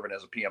he's serving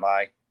as a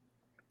PMI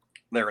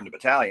there in the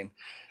battalion.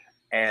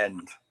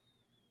 And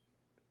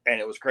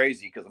it was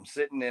crazy because I'm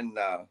sitting in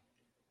a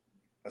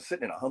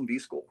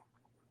Humvee school,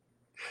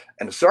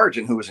 and the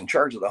sergeant who was in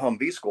charge of the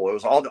Humvee school, it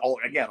was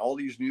all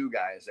these new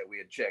guys that we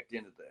had checked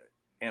into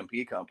the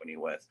MP company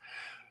with.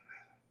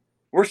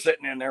 We're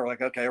sitting in there like,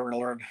 okay, we're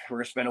going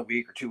to spend a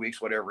week or 2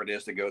 weeks, whatever it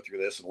is, to go through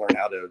this and learn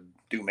how to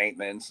do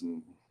maintenance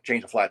and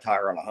change a flat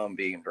tire on a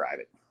Humvee and drive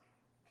it.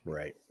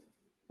 Right.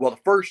 Well,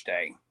 the first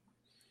day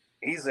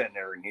he's in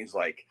there and he's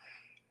like,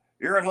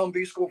 you're in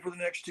Humvee school for the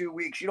next 2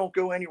 weeks. You don't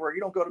go anywhere.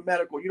 You don't go to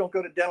medical. You don't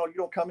go to dental. You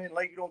don't come in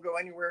late. You don't go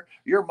anywhere.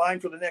 You're mine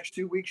for the next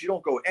 2 weeks. You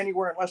don't go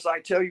anywhere unless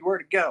I tell you where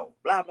to go.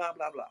 Blah, blah,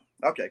 blah, blah.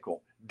 Okay,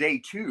 cool.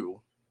 Day 2,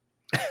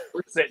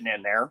 we're sitting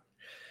in there,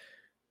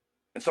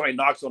 and somebody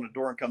knocks on the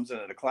door and comes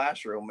into the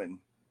classroom,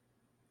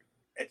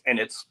 and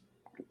it's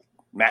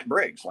Matt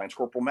Briggs, Lance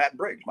Corporal Matt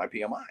Briggs, my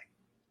PMI.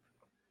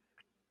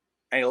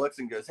 And he looks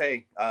and goes,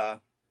 hey, I'm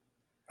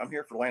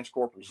here for Lance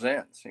Corporal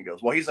Zins. He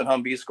goes, well, he's in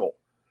Humvee school.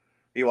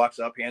 He walks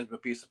up, hands him a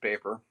piece of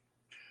paper.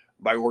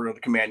 By order of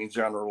the commanding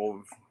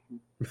general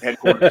of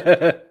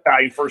headquarters,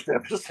 first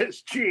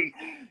FSSG,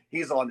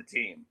 he's on the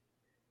team.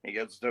 He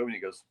goes to him and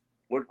he goes,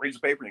 reads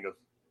the paper and he goes,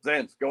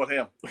 Zins, go with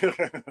him.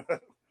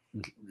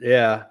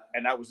 Yeah.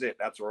 And that was it.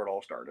 That's where it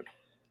all started.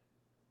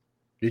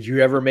 Did you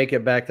ever make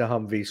it back to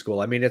Humvee school?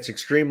 I mean, it's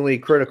extremely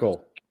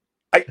critical.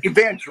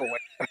 Eventually.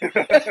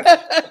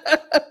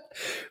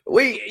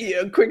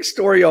 A quick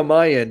story on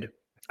my end.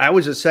 I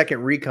was a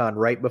second recon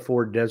right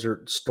before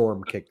Desert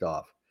Storm kicked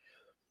off.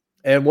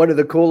 And one of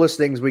the coolest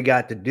things we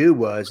got to do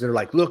was they're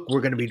like, look,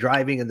 we're going to be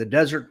driving in the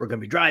desert. We're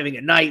going to be driving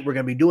at night. We're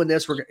going to be doing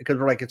this because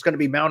we're like, it's going to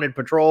be mounted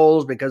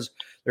patrols because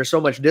there's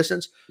so much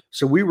distance.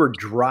 So we were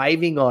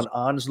driving on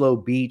Onslow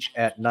Beach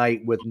at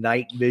night with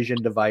night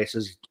vision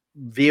devices,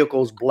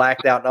 vehicles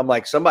blacked out. And I'm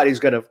like, somebody's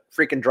going to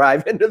freaking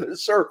drive into the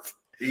surf.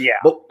 Yeah.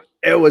 But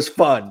it was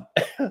fun.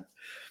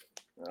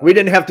 We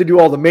didn't have to do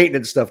all the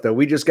maintenance stuff, though.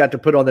 We just got to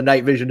put on the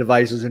night vision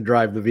devices and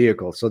drive the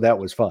vehicle. So that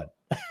was fun.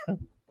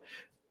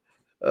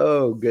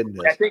 Oh,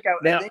 goodness. I think I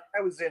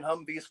was in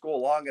Humvee school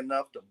long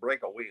enough to break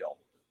a wheel.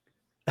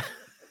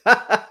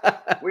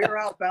 We were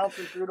out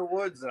bouncing through the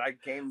woods, and I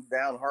came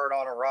down hard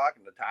on a rock,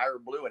 and the tire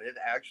blew, and it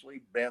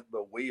actually bent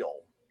the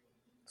wheel.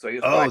 So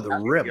he was the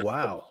rip.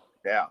 Wow.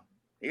 Yeah.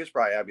 He was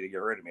probably happy to get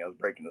rid of me. I was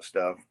breaking the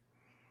stuff.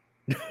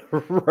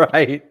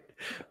 Right.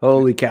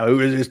 Holy cow. Who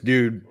is this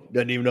dude?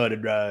 Doesn't even know how to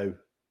drive.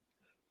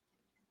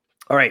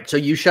 All right. So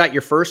you shot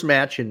your first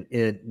match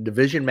in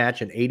division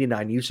match in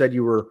 89. You said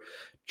you were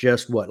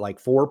just what, like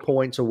 4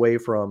 points away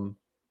from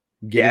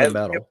getting Yeah, a it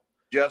was medal.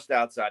 just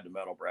outside the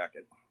medal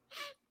bracket.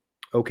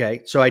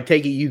 Okay. So I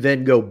take it you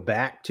then go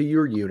back to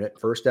your unit,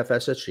 first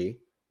FSSG.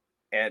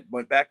 And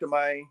went back to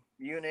my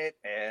unit,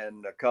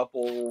 and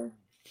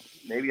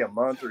maybe a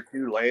month or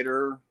two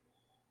later,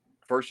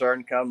 first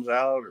sergeant comes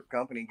out, or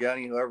company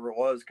gunny, whoever it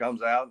was,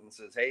 comes out and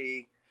says,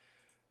 "Hey,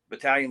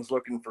 battalion's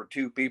looking for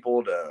 2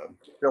 people to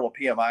fill a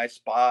PMI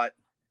spot.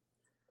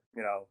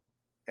 You know,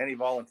 any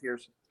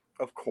volunteers?"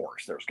 Of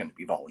course, there's going to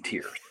be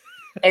volunteers.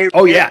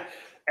 Oh, yeah.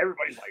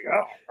 Everybody's like,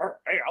 "Oh, all right,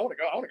 hey, I want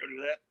to go. I want to go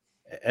do that."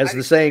 As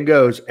the saying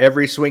goes,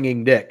 every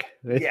swinging dick.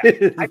 Yeah,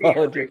 I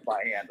didn't raise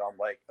my hand. I'm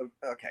like,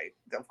 okay,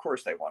 of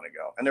course they want to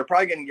go, and they're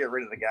probably going to get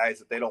rid of the guys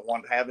that they don't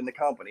want to have in the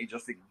company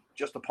just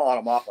to pawn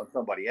them off on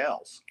somebody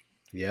else.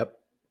 Yep.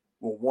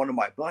 Well, one of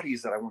my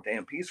buddies that I went to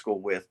MP school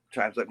with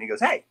chimes up and he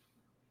goes, "Hey,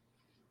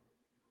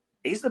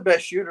 he's the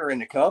best shooter in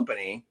the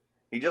company.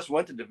 He just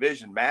went to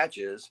division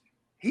matches.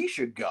 He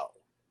should go."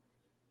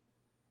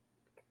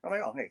 I'm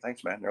like, "Oh, hey,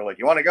 thanks, man." They're like,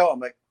 "You want to go?" I'm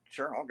like,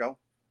 "Sure, I'll go."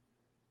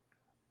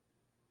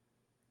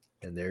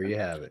 And there you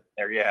have it.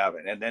 There you have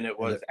it. And then it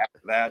was after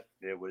that,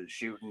 it was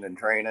shooting and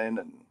training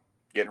and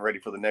getting ready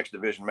for the next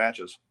division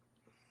matches.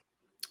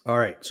 All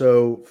right.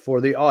 So for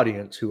the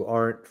audience who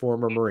aren't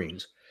former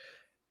Marines,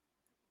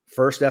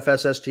 first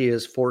FSSG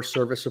is Force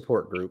Service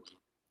Support Group,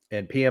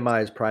 and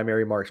PMI is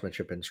Primary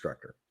Marksmanship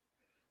Instructor.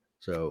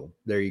 So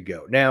there you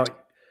go. Now,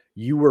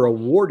 you were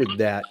awarded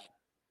that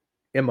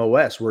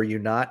MOS, were you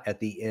not, at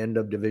the end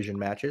of division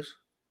matches?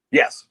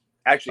 Yes,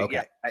 actually,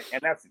 Okay. yeah.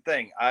 And that's the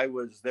thing.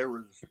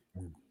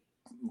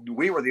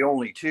 We were the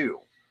only 2.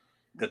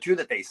 The 2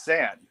 that they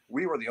sent,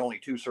 we were the only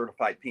 2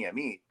 certified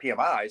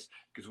PMIs,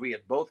 because we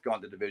had both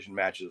gone to division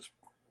matches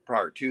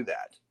prior to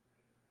that.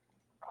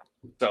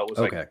 So it was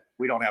Okay. like,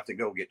 we don't have to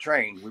go get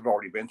trained. We've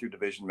already been through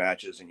division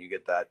matches, and you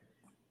get that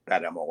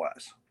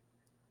MOS.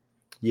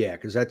 Yeah,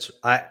 because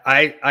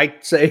I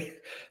say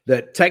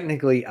that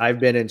technically I've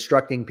been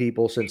instructing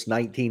people since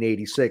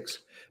 1986,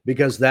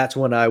 because that's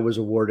when I was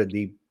awarded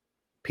the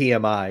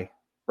PMI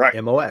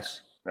Right.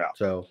 MOS. Yeah.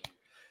 So,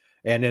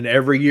 and then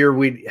every year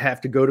we'd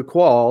have to go to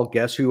qual.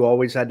 Guess who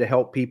always had to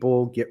help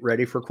people get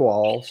ready for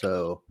qual?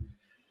 So,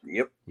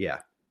 Yep.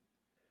 yeah,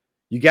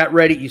 you got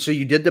ready. So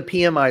you did the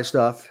PMI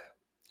stuff.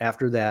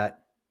 After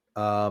that,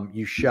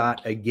 you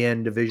shot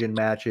again division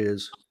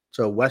matches.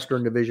 So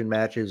Western division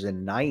matches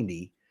in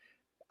 90.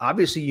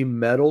 Obviously you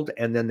medaled,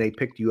 and then they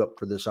picked you up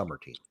for the summer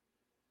team.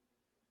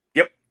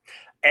 Yep.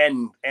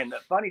 And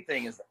the funny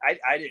thing is,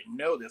 I didn't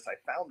know this. I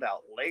found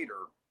out later.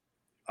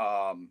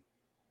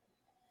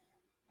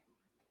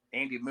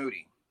 Andy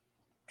Moody,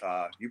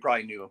 you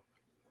probably knew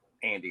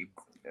Andy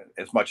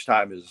as much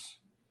time as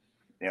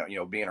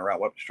being around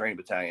Weapons Training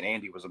Battalion.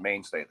 Andy was a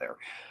mainstay there.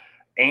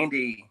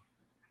 Andy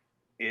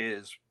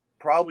is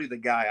probably the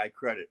guy I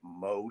credit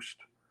most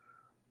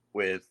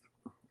with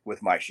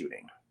my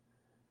shooting,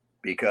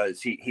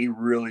 because he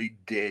really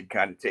did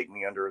kind of take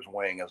me under his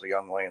wing as a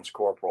young Lance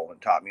Corporal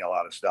and taught me a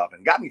lot of stuff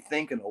and got me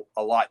thinking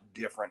a lot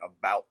different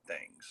about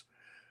things,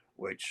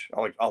 which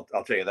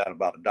I'll tell you that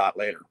about a dot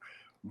later.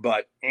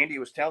 But Andy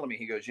was telling me,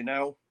 he goes, this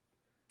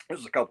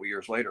was a couple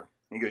years later.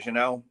 He goes,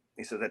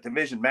 he says, at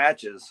division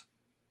matches,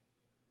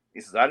 he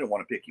says, I didn't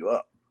want to pick you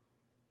up.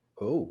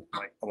 Oh.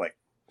 I'm like,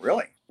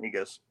 really? He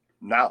goes,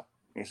 no.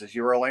 He says,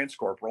 you were a Lance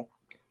Corporal.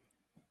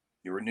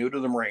 You were new to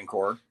the Marine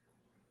Corps.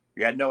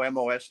 You had no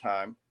MOS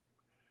time.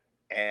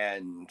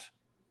 And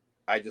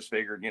I just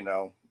figured,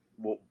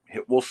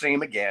 we'll see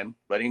him again,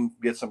 let him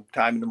get some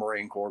time in the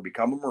Marine Corps,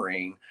 become a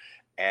Marine,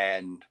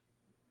 and,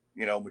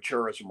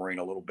 mature as a Marine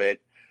a little bit.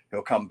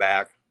 He'll come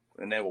back,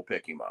 and then we'll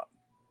pick him up.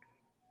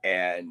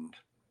 And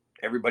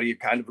everybody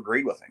kind of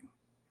agreed with him,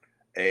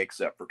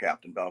 except for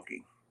Captain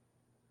Belkey.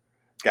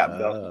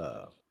 Captain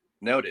Belkey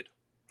noted,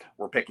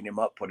 we're picking him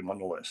up, put him on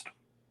the list.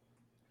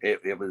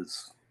 It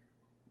was,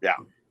 yeah.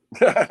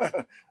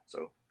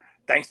 So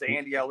thanks to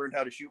Andy, I learned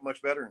how to shoot much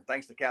better. And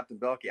thanks to Captain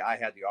Belkey, I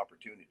had the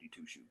opportunity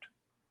to shoot.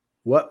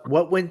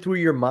 What went through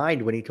your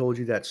mind when he told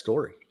you that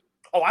story?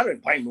 Oh, I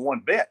didn't blame him one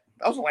bit.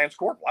 I was a Lance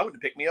Corporal. I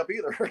wouldn't pick me up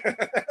either.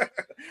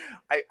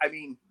 I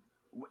mean,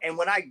 and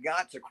when I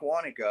got to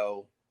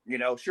Quantico,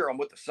 sure, I'm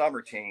with the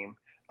summer team.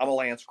 I'm a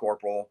Lance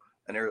Corporal,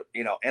 and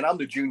and I'm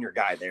the junior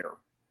guy there.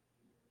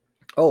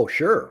 Oh,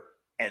 sure.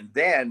 And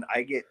then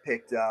I get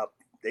picked up.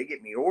 They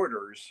get me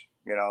orders.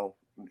 The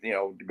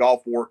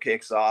Gulf War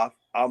kicks off.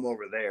 I'm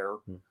over there,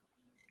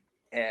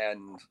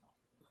 and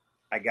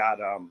I got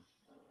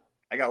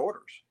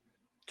orders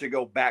to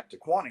go back to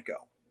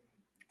Quantico,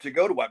 to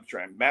go to Weapons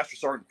Training. Master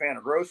Sergeant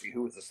Fanagrossi,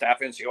 who was the staff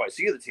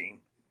NCOIC of the team,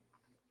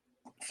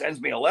 sends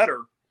me a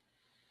letter,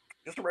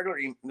 just a regular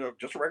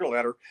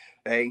letter.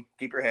 Hey,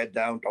 keep your head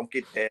down. Don't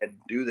get dead.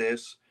 Do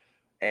this,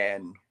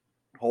 and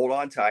hold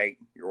on tight.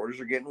 Your orders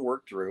are getting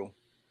worked through,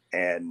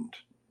 and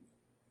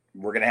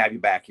we're going to have you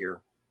back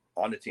here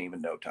on the team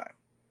in no time.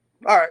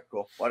 All right,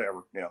 cool.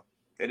 Whatever.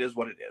 it is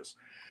what it is.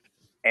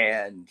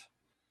 And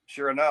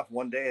sure enough,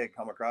 one day I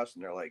come across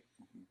and they're like,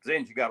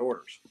 Zins, you got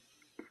orders.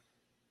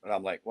 And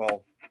I'm like,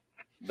 well,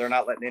 they're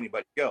not letting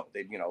anybody go.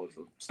 They, you know, it's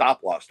a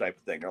stop loss type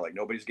of thing. They're like,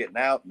 nobody's getting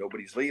out,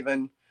 nobody's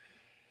leaving.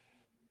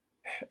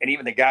 And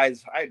even the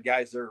guys, I had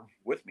guys there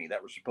with me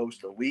that were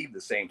supposed to leave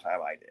the same time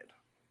I did,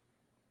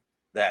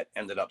 that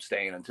ended up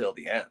staying until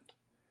the end.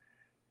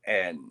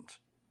 And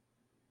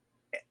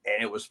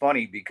it was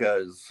funny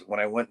because when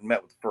I went and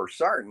met with the first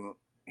sergeant,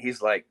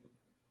 he's like,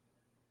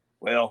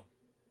 well,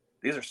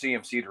 these are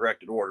CMC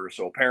directed orders,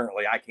 so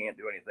apparently I can't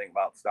do anything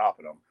about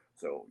stopping them.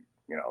 So,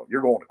 you know,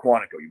 you're going to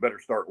Quantico, you better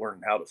start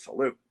learning how to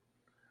salute.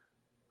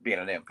 Being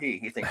an MP,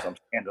 he thinks I'm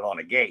standing on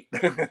a gate.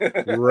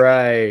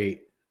 Right.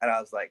 And I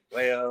was like,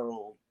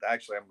 well,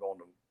 actually, I'm going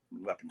to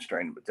weapons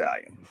training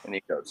battalion. And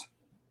he goes,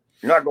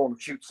 you're not going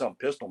to shoot some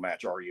pistol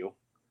match, are you?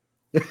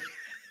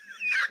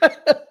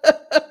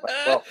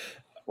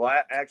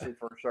 Well, actually,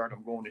 first sergeant,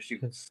 I'm going to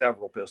shoot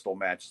several pistol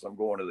matches. I'm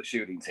going to the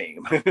shooting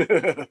team.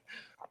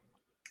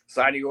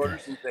 Sign the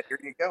orders and say, here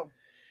you go.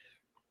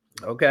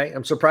 Okay.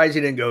 I'm surprised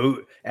he didn't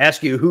go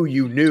ask you who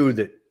you knew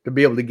that to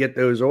be able to get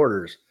those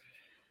orders.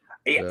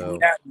 Yeah, so.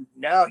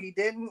 No, he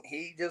didn't.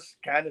 He just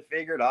kind of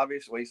figured,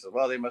 obviously. So,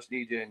 well, they must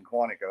need you in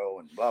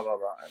Quantico and blah, blah,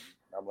 blah. And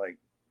I'm like,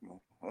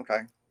 okay.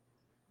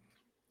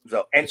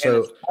 So it's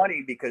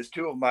funny because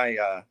two of my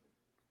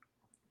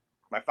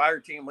my fire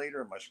team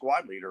leader and my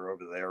squad leader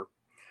over there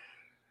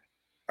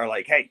are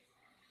like, hey,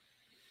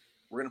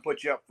 we're going to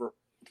put you up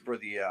for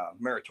the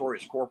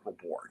meritorious corporal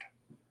board.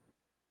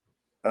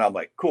 And I'm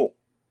like, cool,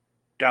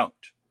 don't.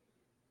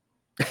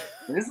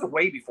 And this is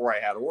way before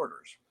I had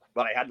orders,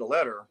 but I had the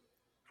letter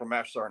from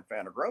Master Sergeant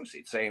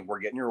Fantagrossi saying, we're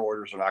getting your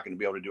orders. We're not going to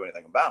be able to do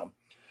anything about them.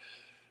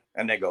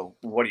 And they go,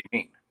 what do you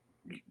mean?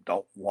 You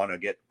don't want to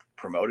get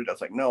promoted? I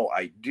was like, no,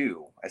 I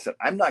do. I said,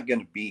 I'm not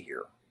going to be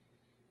here.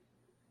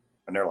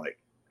 And they're like,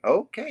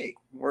 okay,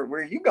 where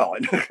are you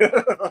going? You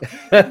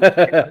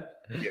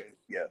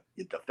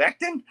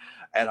defecting?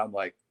 And I'm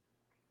like,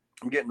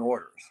 I'm getting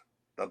orders.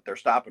 They're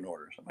stopping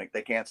orders. I'm like,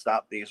 they can't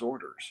stop these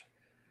orders.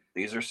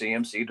 These are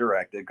CMC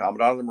directed,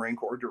 Commandant of the Marine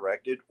Corps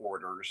directed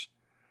orders.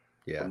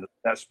 Yeah. From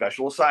that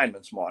special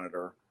assignments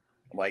monitor.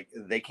 I'm like,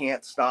 they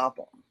can't stop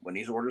them. When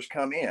these orders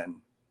come in,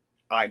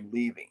 I'm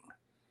leaving.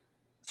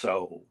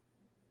 So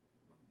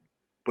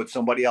put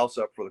somebody else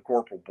up for the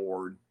corporal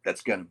board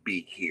that's going to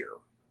be here.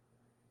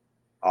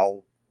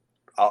 I'll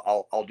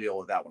deal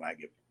with that when I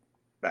get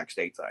back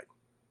stateside.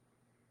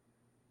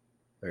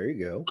 There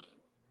you go.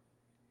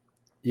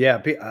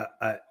 Yeah,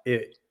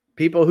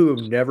 people who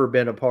have never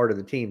been a part of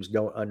the teams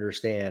don't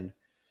understand,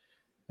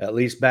 at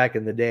least back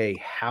in the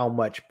day, how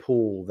much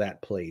pull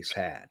that place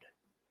had.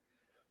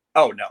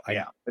 Oh, no.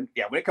 Yeah.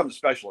 When it comes to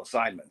special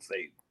assignments,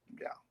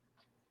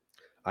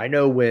 I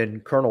know when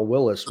Colonel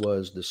Willis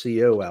was the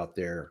CO out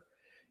there,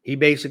 he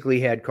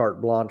basically had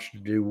carte blanche to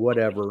do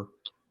whatever,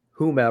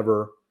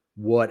 whomever,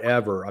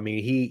 whatever. I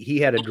mean, he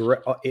had a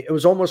direct, it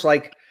was almost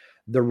like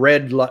the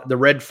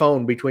red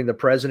phone between the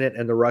president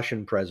and the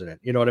Russian president.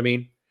 You know what I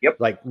mean? Yep.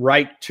 Like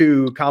right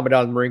to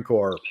Commandant of the Marine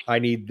Corps. I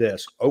need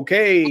this.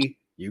 Okay.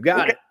 You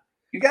got it.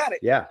 You got it.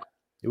 Yeah.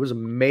 It was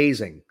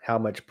amazing how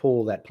much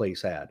pull that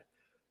place had.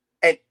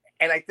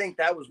 And I think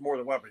that was more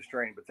than weapons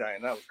training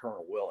battalion. That was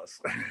Colonel Willis.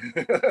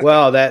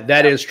 Well,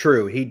 that is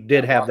true. He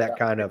did have that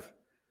kind of,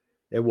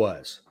 it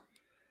was.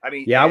 I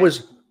mean, yeah, I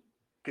was.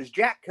 Because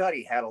Jack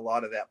Cuddy had a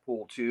lot of that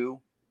pull too.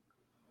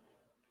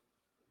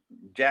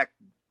 Jack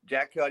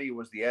Cuddy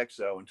was the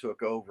XO and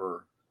took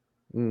over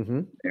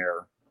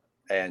there.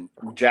 And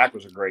Jack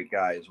was a great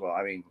guy as well.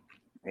 I mean,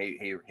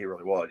 he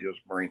really was. He was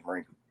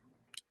Marine.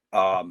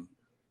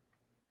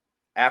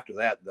 After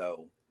that,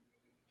 though,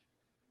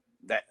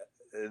 that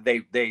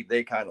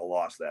they kind of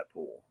lost that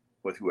pool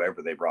with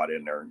whoever they brought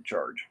in there in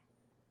charge.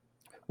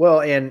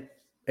 Well,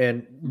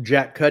 and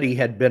Jack Cuddy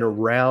had been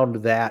around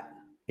that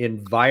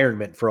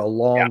environment for a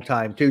long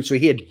time too, so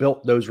he had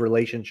built those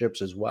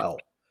relationships as well.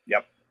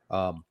 Yep.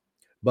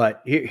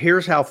 But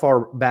here's how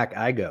far back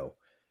I go.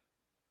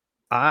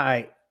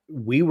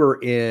 We were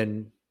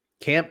in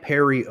Camp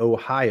Perry,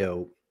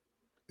 Ohio,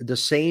 the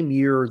same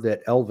year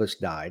that Elvis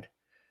died.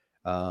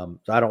 So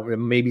I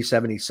don't, maybe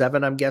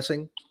 77, I'm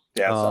guessing.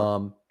 Yeah.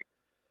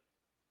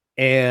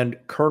 And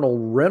Colonel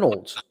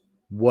Reynolds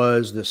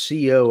was the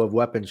CO of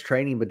Weapons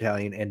Training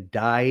Battalion and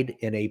died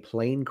in a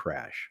plane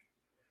crash.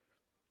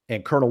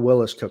 And Colonel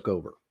Willis took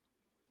over.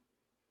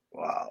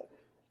 Wow.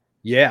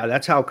 Yeah,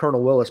 that's how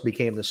Colonel Willis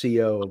became the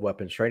CO of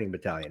Weapons Training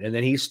Battalion. And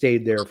then he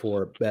stayed there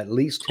for at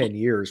least 10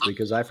 years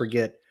because I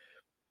forget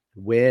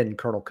when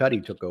Colonel Cuddy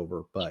took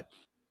over. But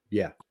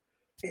yeah,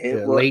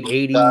 late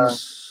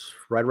 80s,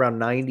 right around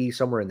 90,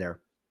 somewhere in there.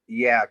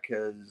 Yeah,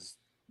 because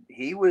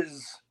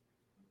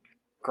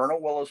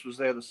Colonel Willis was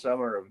there the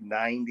summer of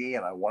 90,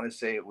 and I want to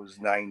say it was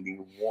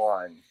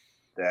 91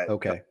 that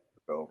took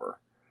over.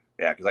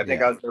 Yeah, because I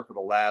think I was there for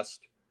the last.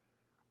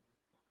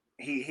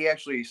 He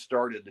actually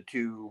started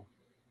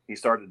he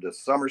started the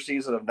summer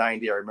season of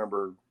 90. I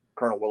remember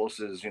Colonel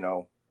Willis's,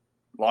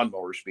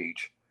 lawnmower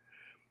speech.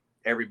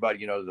 everybody,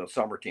 you know, the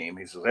summer team,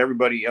 he says,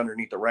 everybody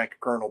underneath the rank of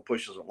colonel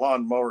pushes a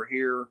lawnmower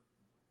here,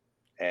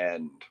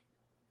 and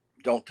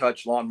don't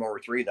touch lawnmower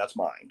 3. That's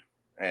mine.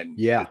 And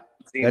Yeah,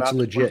 see him that's out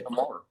there legit. pushing a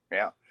mower.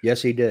 Yeah.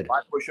 Yes, he did. If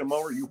I push a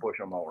mower, you push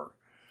a mower.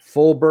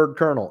 Full bird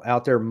colonel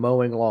out there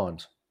mowing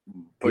lawns.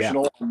 Pushing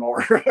a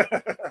lawnmower.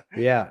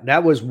 Yeah,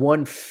 that was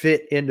one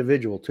fit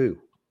individual too.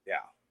 Yeah.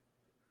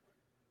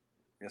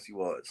 Yes, he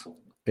was.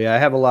 Yeah, I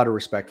have a lot of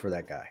respect for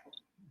that guy.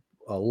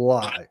 A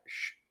lot,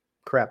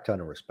 crap ton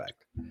of respect.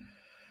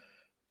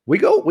 We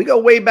go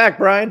way back,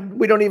 Brian.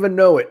 We don't even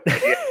know it.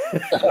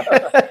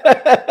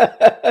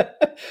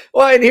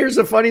 Well, and here's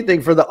the funny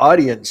thing for the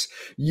audience.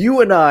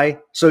 You and I,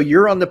 so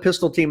you're on the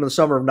pistol team in the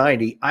summer of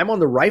 90. I'm on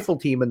the rifle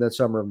team in the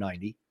summer of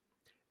 90.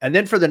 And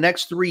then for the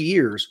next 3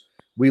 years,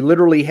 we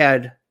literally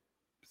had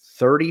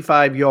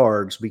 35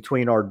 yards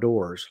between our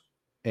doors.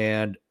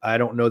 And I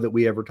don't know that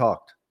we ever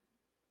talked.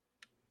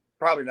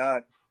 Probably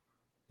not.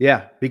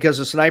 Yeah, because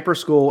the sniper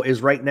school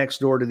is right next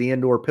door to the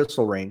indoor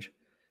pistol range.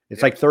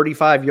 It's like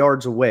 35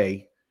 yards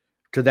away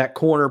to that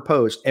corner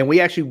post. And we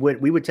actually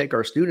would take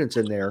our students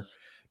in there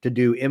to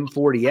do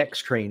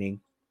M40X training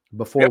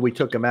before we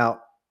took them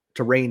out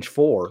to range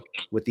 4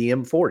 with the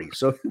M40.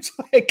 So it's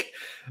like,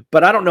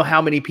 but I don't know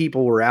how many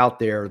people were out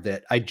there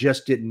that I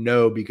just didn't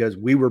know because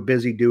we were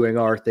busy doing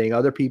our thing.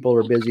 Other people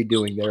are busy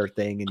doing their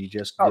thing, and you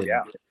just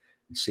didn't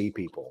see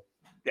people.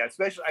 Yeah,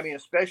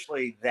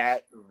 especially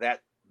that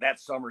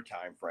summer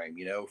time frame,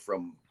 you know,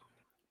 from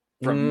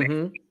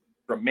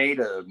May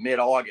to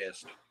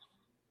mid-August.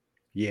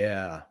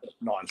 Yeah.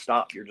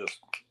 Nonstop. You're just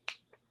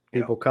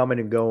people coming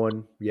and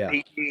going. Yeah.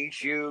 PT,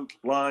 shoot,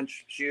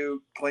 lunch,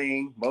 shoot,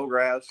 clean, mow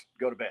grass,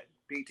 go to bed.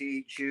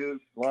 PT, shoot,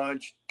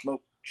 lunch,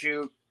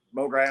 shoot,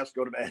 mow grass,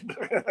 go to bed.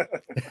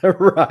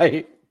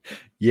 Right.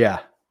 Yeah.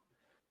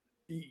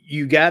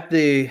 You got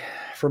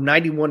from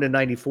 91 to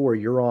 94,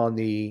 you're on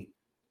the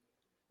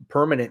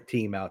permanent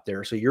team out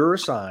there. So you're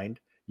assigned,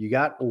 you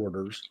got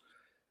orders.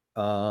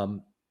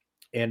 And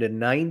in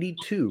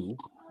 92,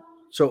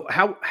 so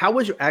how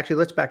was actually,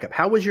 let's back up.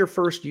 How was your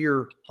first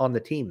year on the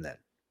team then?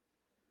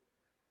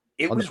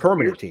 On the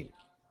permanent team?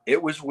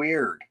 It was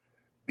weird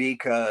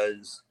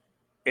because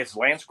it's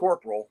Lance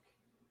Corporal,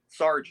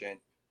 Sergeant,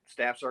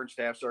 Staff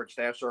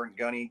Sergeant,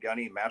 Gunny,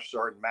 Master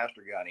Sergeant,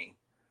 Master Gunny,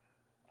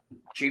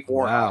 Chief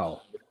Warrant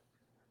Officer,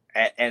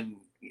 and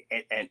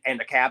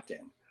the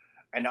captain.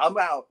 And I'm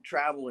out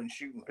traveling,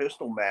 shooting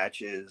pistol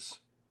matches,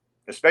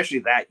 especially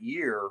that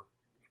year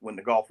when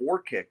the Gulf War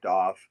kicked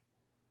off.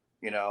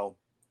 You know,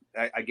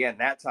 again,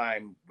 that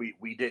time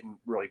we didn't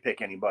really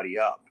pick anybody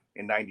up.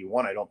 In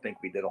 91, I don't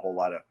think we did a whole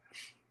lot of,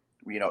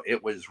 you know,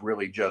 it was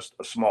really just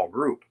a small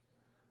group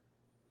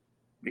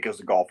because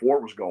the Gulf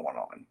War was going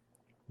on.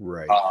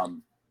 Right.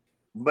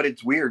 But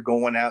it's weird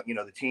going out, you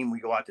know, the team, we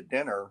go out to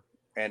dinner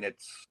and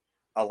it's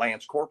a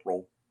Lance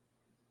Corporal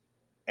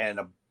and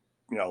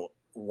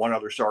one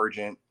other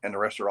sergeant, and the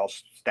rest are all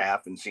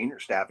staff and senior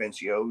staff,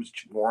 NCOs,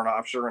 warrant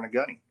officer, and a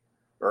gunny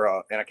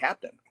and a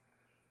captain.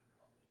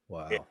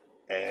 Wow.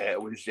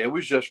 It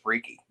was just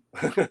freaky.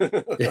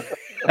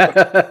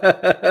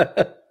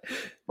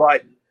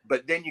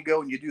 But then you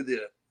go and you do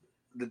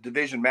the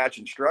division match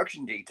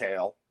instruction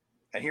detail,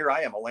 and here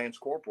I am, a Lance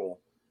Corporal,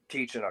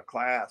 teaching a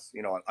class,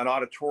 you know, an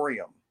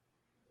auditorium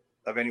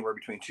of anywhere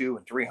between 200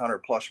 and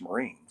 300 plus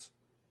Marines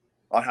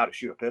on how to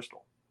shoot a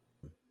pistol,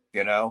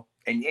 you know,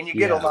 and you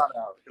get a lot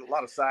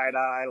of side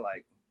eye,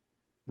 like,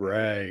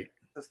 right,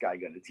 this guy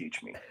going to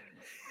teach me,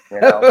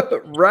 you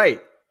know.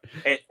 Right.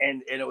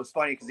 And it was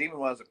funny because even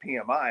when I was a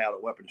PMI out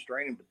at weapons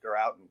training, but they're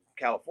out in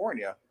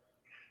California,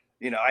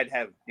 you know,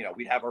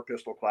 we'd have our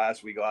pistol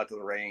class, we go out to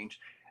the range,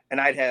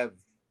 and I'd have,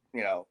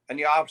 you know, and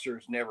the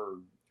officers never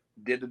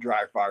did the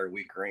dry fire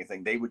week or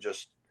anything. They would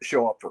just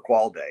show up for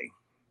qual day,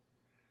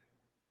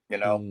 you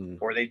know,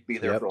 or they'd be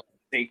there for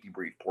the safety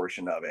brief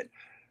portion of it.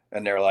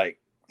 And they're like,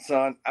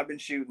 son, I've been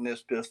shooting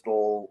this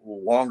pistol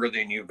longer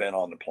than you've been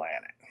on the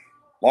planet,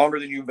 longer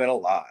than you've been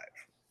alive.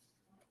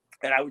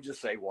 And I would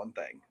just say one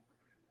thing: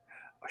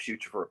 I'll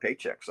shoot you for a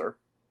paycheck, sir.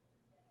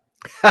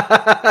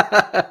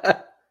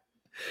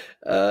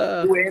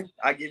 You win,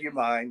 I give you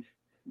mine.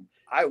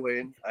 I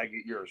win, I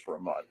get yours for a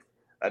month.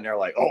 And they're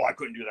like, oh, I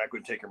couldn't do that. I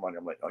couldn't take your money.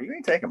 I'm like, oh, you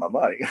ain't taking my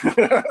money.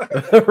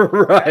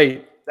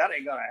 Right. That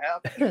ain't going to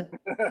happen.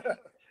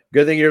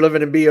 Good thing you're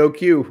living in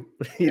BOQ.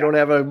 You don't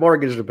have a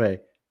mortgage to pay.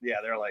 Yeah,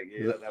 they're like,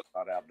 yeah, that's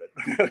not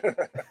happening.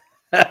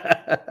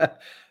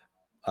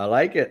 I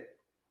like it.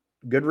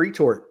 Good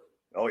retort.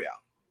 Oh, yeah.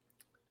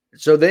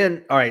 So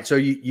then, all right, so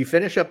you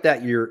finish up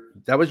that year.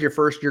 That was your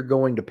first year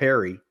going to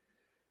Perry.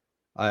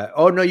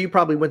 Oh, no, you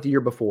probably went the year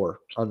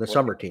before on the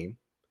summer team.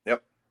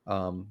 Yep.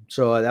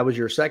 So that was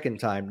your second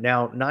time.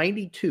 Now,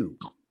 92.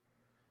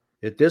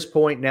 At this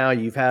point now,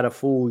 you've had a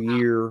full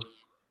year,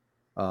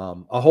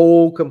 a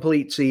whole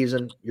complete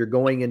season. You're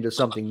going into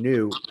something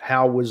new.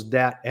 How was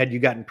that? Had you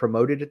gotten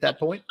promoted at that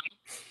point?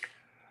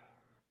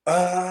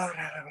 Was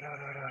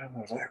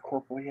I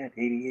corporal yet?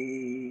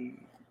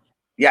 88.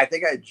 Yeah, I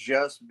think I had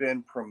just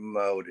been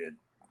promoted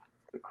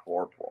to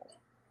corporal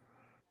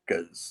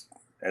because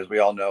as we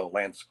all know,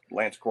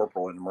 Lance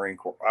Corporal in the Marine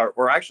Corps,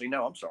 or actually,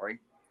 no, I'm sorry,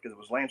 because it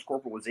was Lance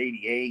Corporal was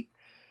 88.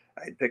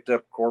 I had picked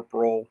up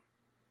Corporal.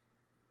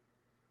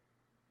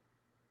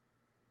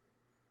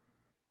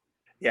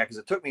 Yeah, because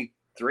it took me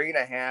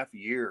 3.5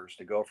 years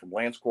to go from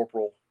Lance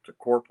Corporal to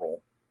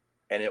Corporal,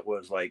 and it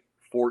was like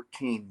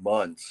 14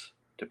 months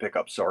to pick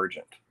up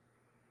Sergeant,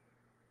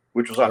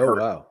 which was unheard.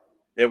 Oh, wow.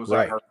 It was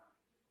Right. unheard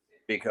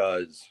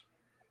because,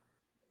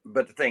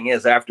 but the thing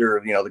is,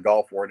 after the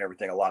Gulf War and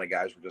everything, a lot of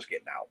guys were just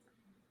getting out.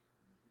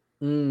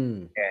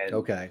 And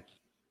Okay.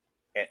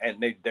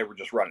 and they were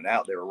just running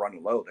out. They were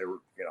running low. They were,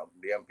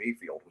 the MP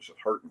field was just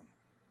hurting.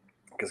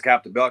 Because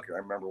Captain Belker, I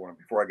remember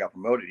before I got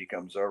promoted, he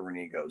comes over and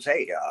he goes,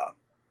 "Hey,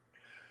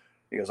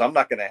 he goes, I'm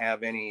not going to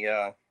have any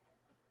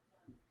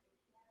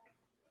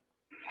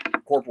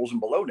corporals and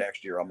below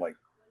next year." I'm like,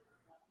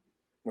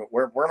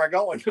 where am I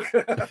going?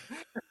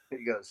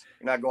 He goes,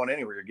 "You're not going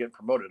anywhere. You're getting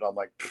promoted." I'm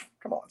like,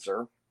 "Come on,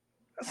 sir."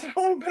 I said, I've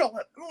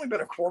only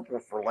been a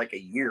corporal for like a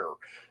year.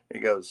 He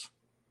goes,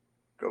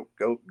 go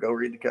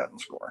read the captain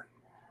score.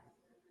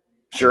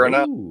 Sure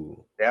enough,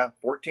 yeah,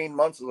 14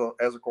 months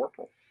as a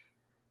corporal.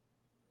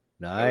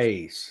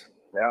 Nice.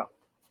 Yeah.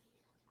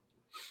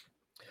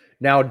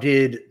 Now,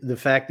 did the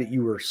fact that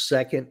you were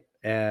second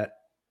at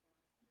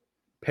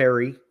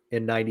Perry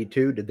in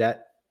 92, did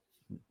that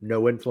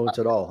no influence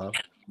at all, huh?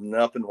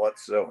 Nothing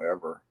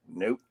whatsoever.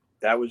 Nope.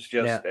 That was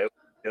just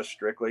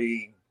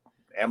strictly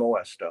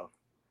MOS stuff.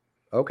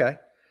 Okay.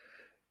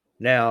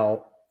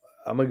 Now,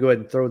 I'm going to go ahead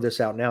and throw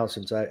this out now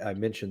since I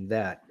mentioned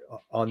that.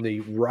 On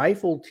the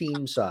rifle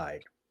team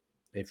side,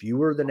 if you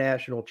were the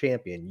national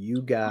champion,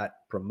 you got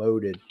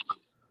promoted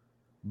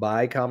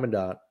by the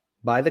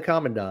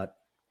commandant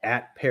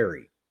at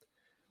Perry.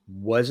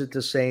 Was it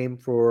the same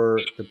for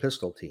the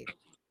pistol team?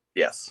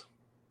 Yes.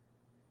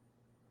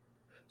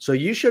 So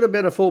you should have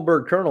been a full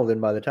bird colonel then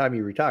by the time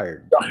you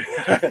retired.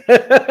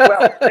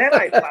 Well, then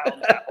I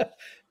found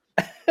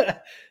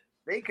out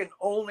they can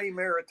only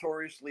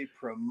meritoriously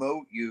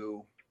promote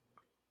you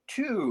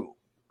to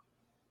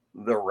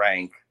the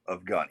rank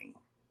of gunning.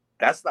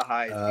 That's the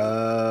highest.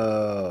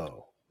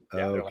 Oh,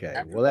 okay.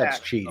 Like, well, that's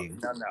cheating.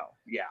 No.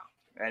 Yeah.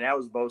 And that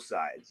was both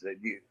sides.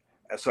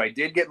 So I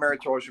did get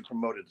meritoriously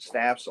promoted to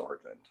staff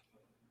sergeant.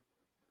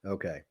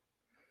 Okay.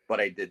 But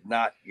I did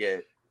not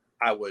get,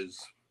 I was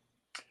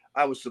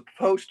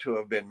supposed to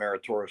have been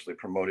meritoriously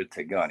promoted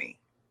to gunny.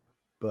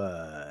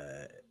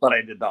 But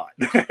I did not.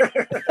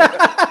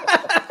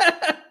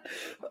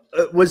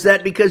 Was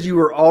that because you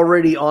were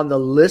already on the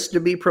list to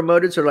be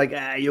promoted? So like,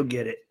 you'll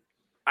get it.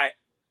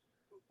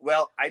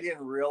 Well, I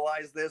didn't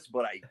realize this,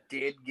 but I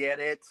did get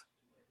it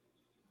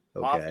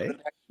off the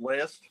next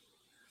list.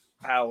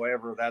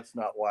 However, that's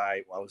not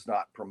why I was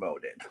not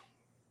promoted.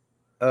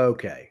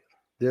 Okay.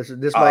 This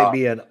might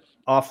be an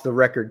off the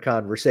record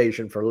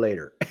conversation for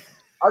later.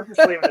 I'll just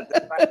leave it at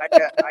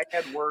that. I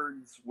had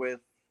words with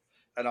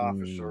an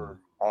officer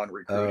on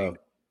recruiting.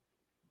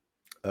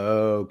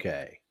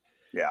 Okay.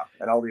 Yeah,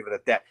 and I'll leave it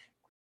at that.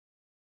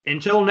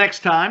 Until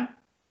next time.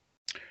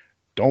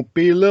 Don't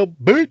be a little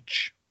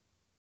bitch.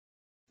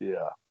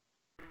 Yeah.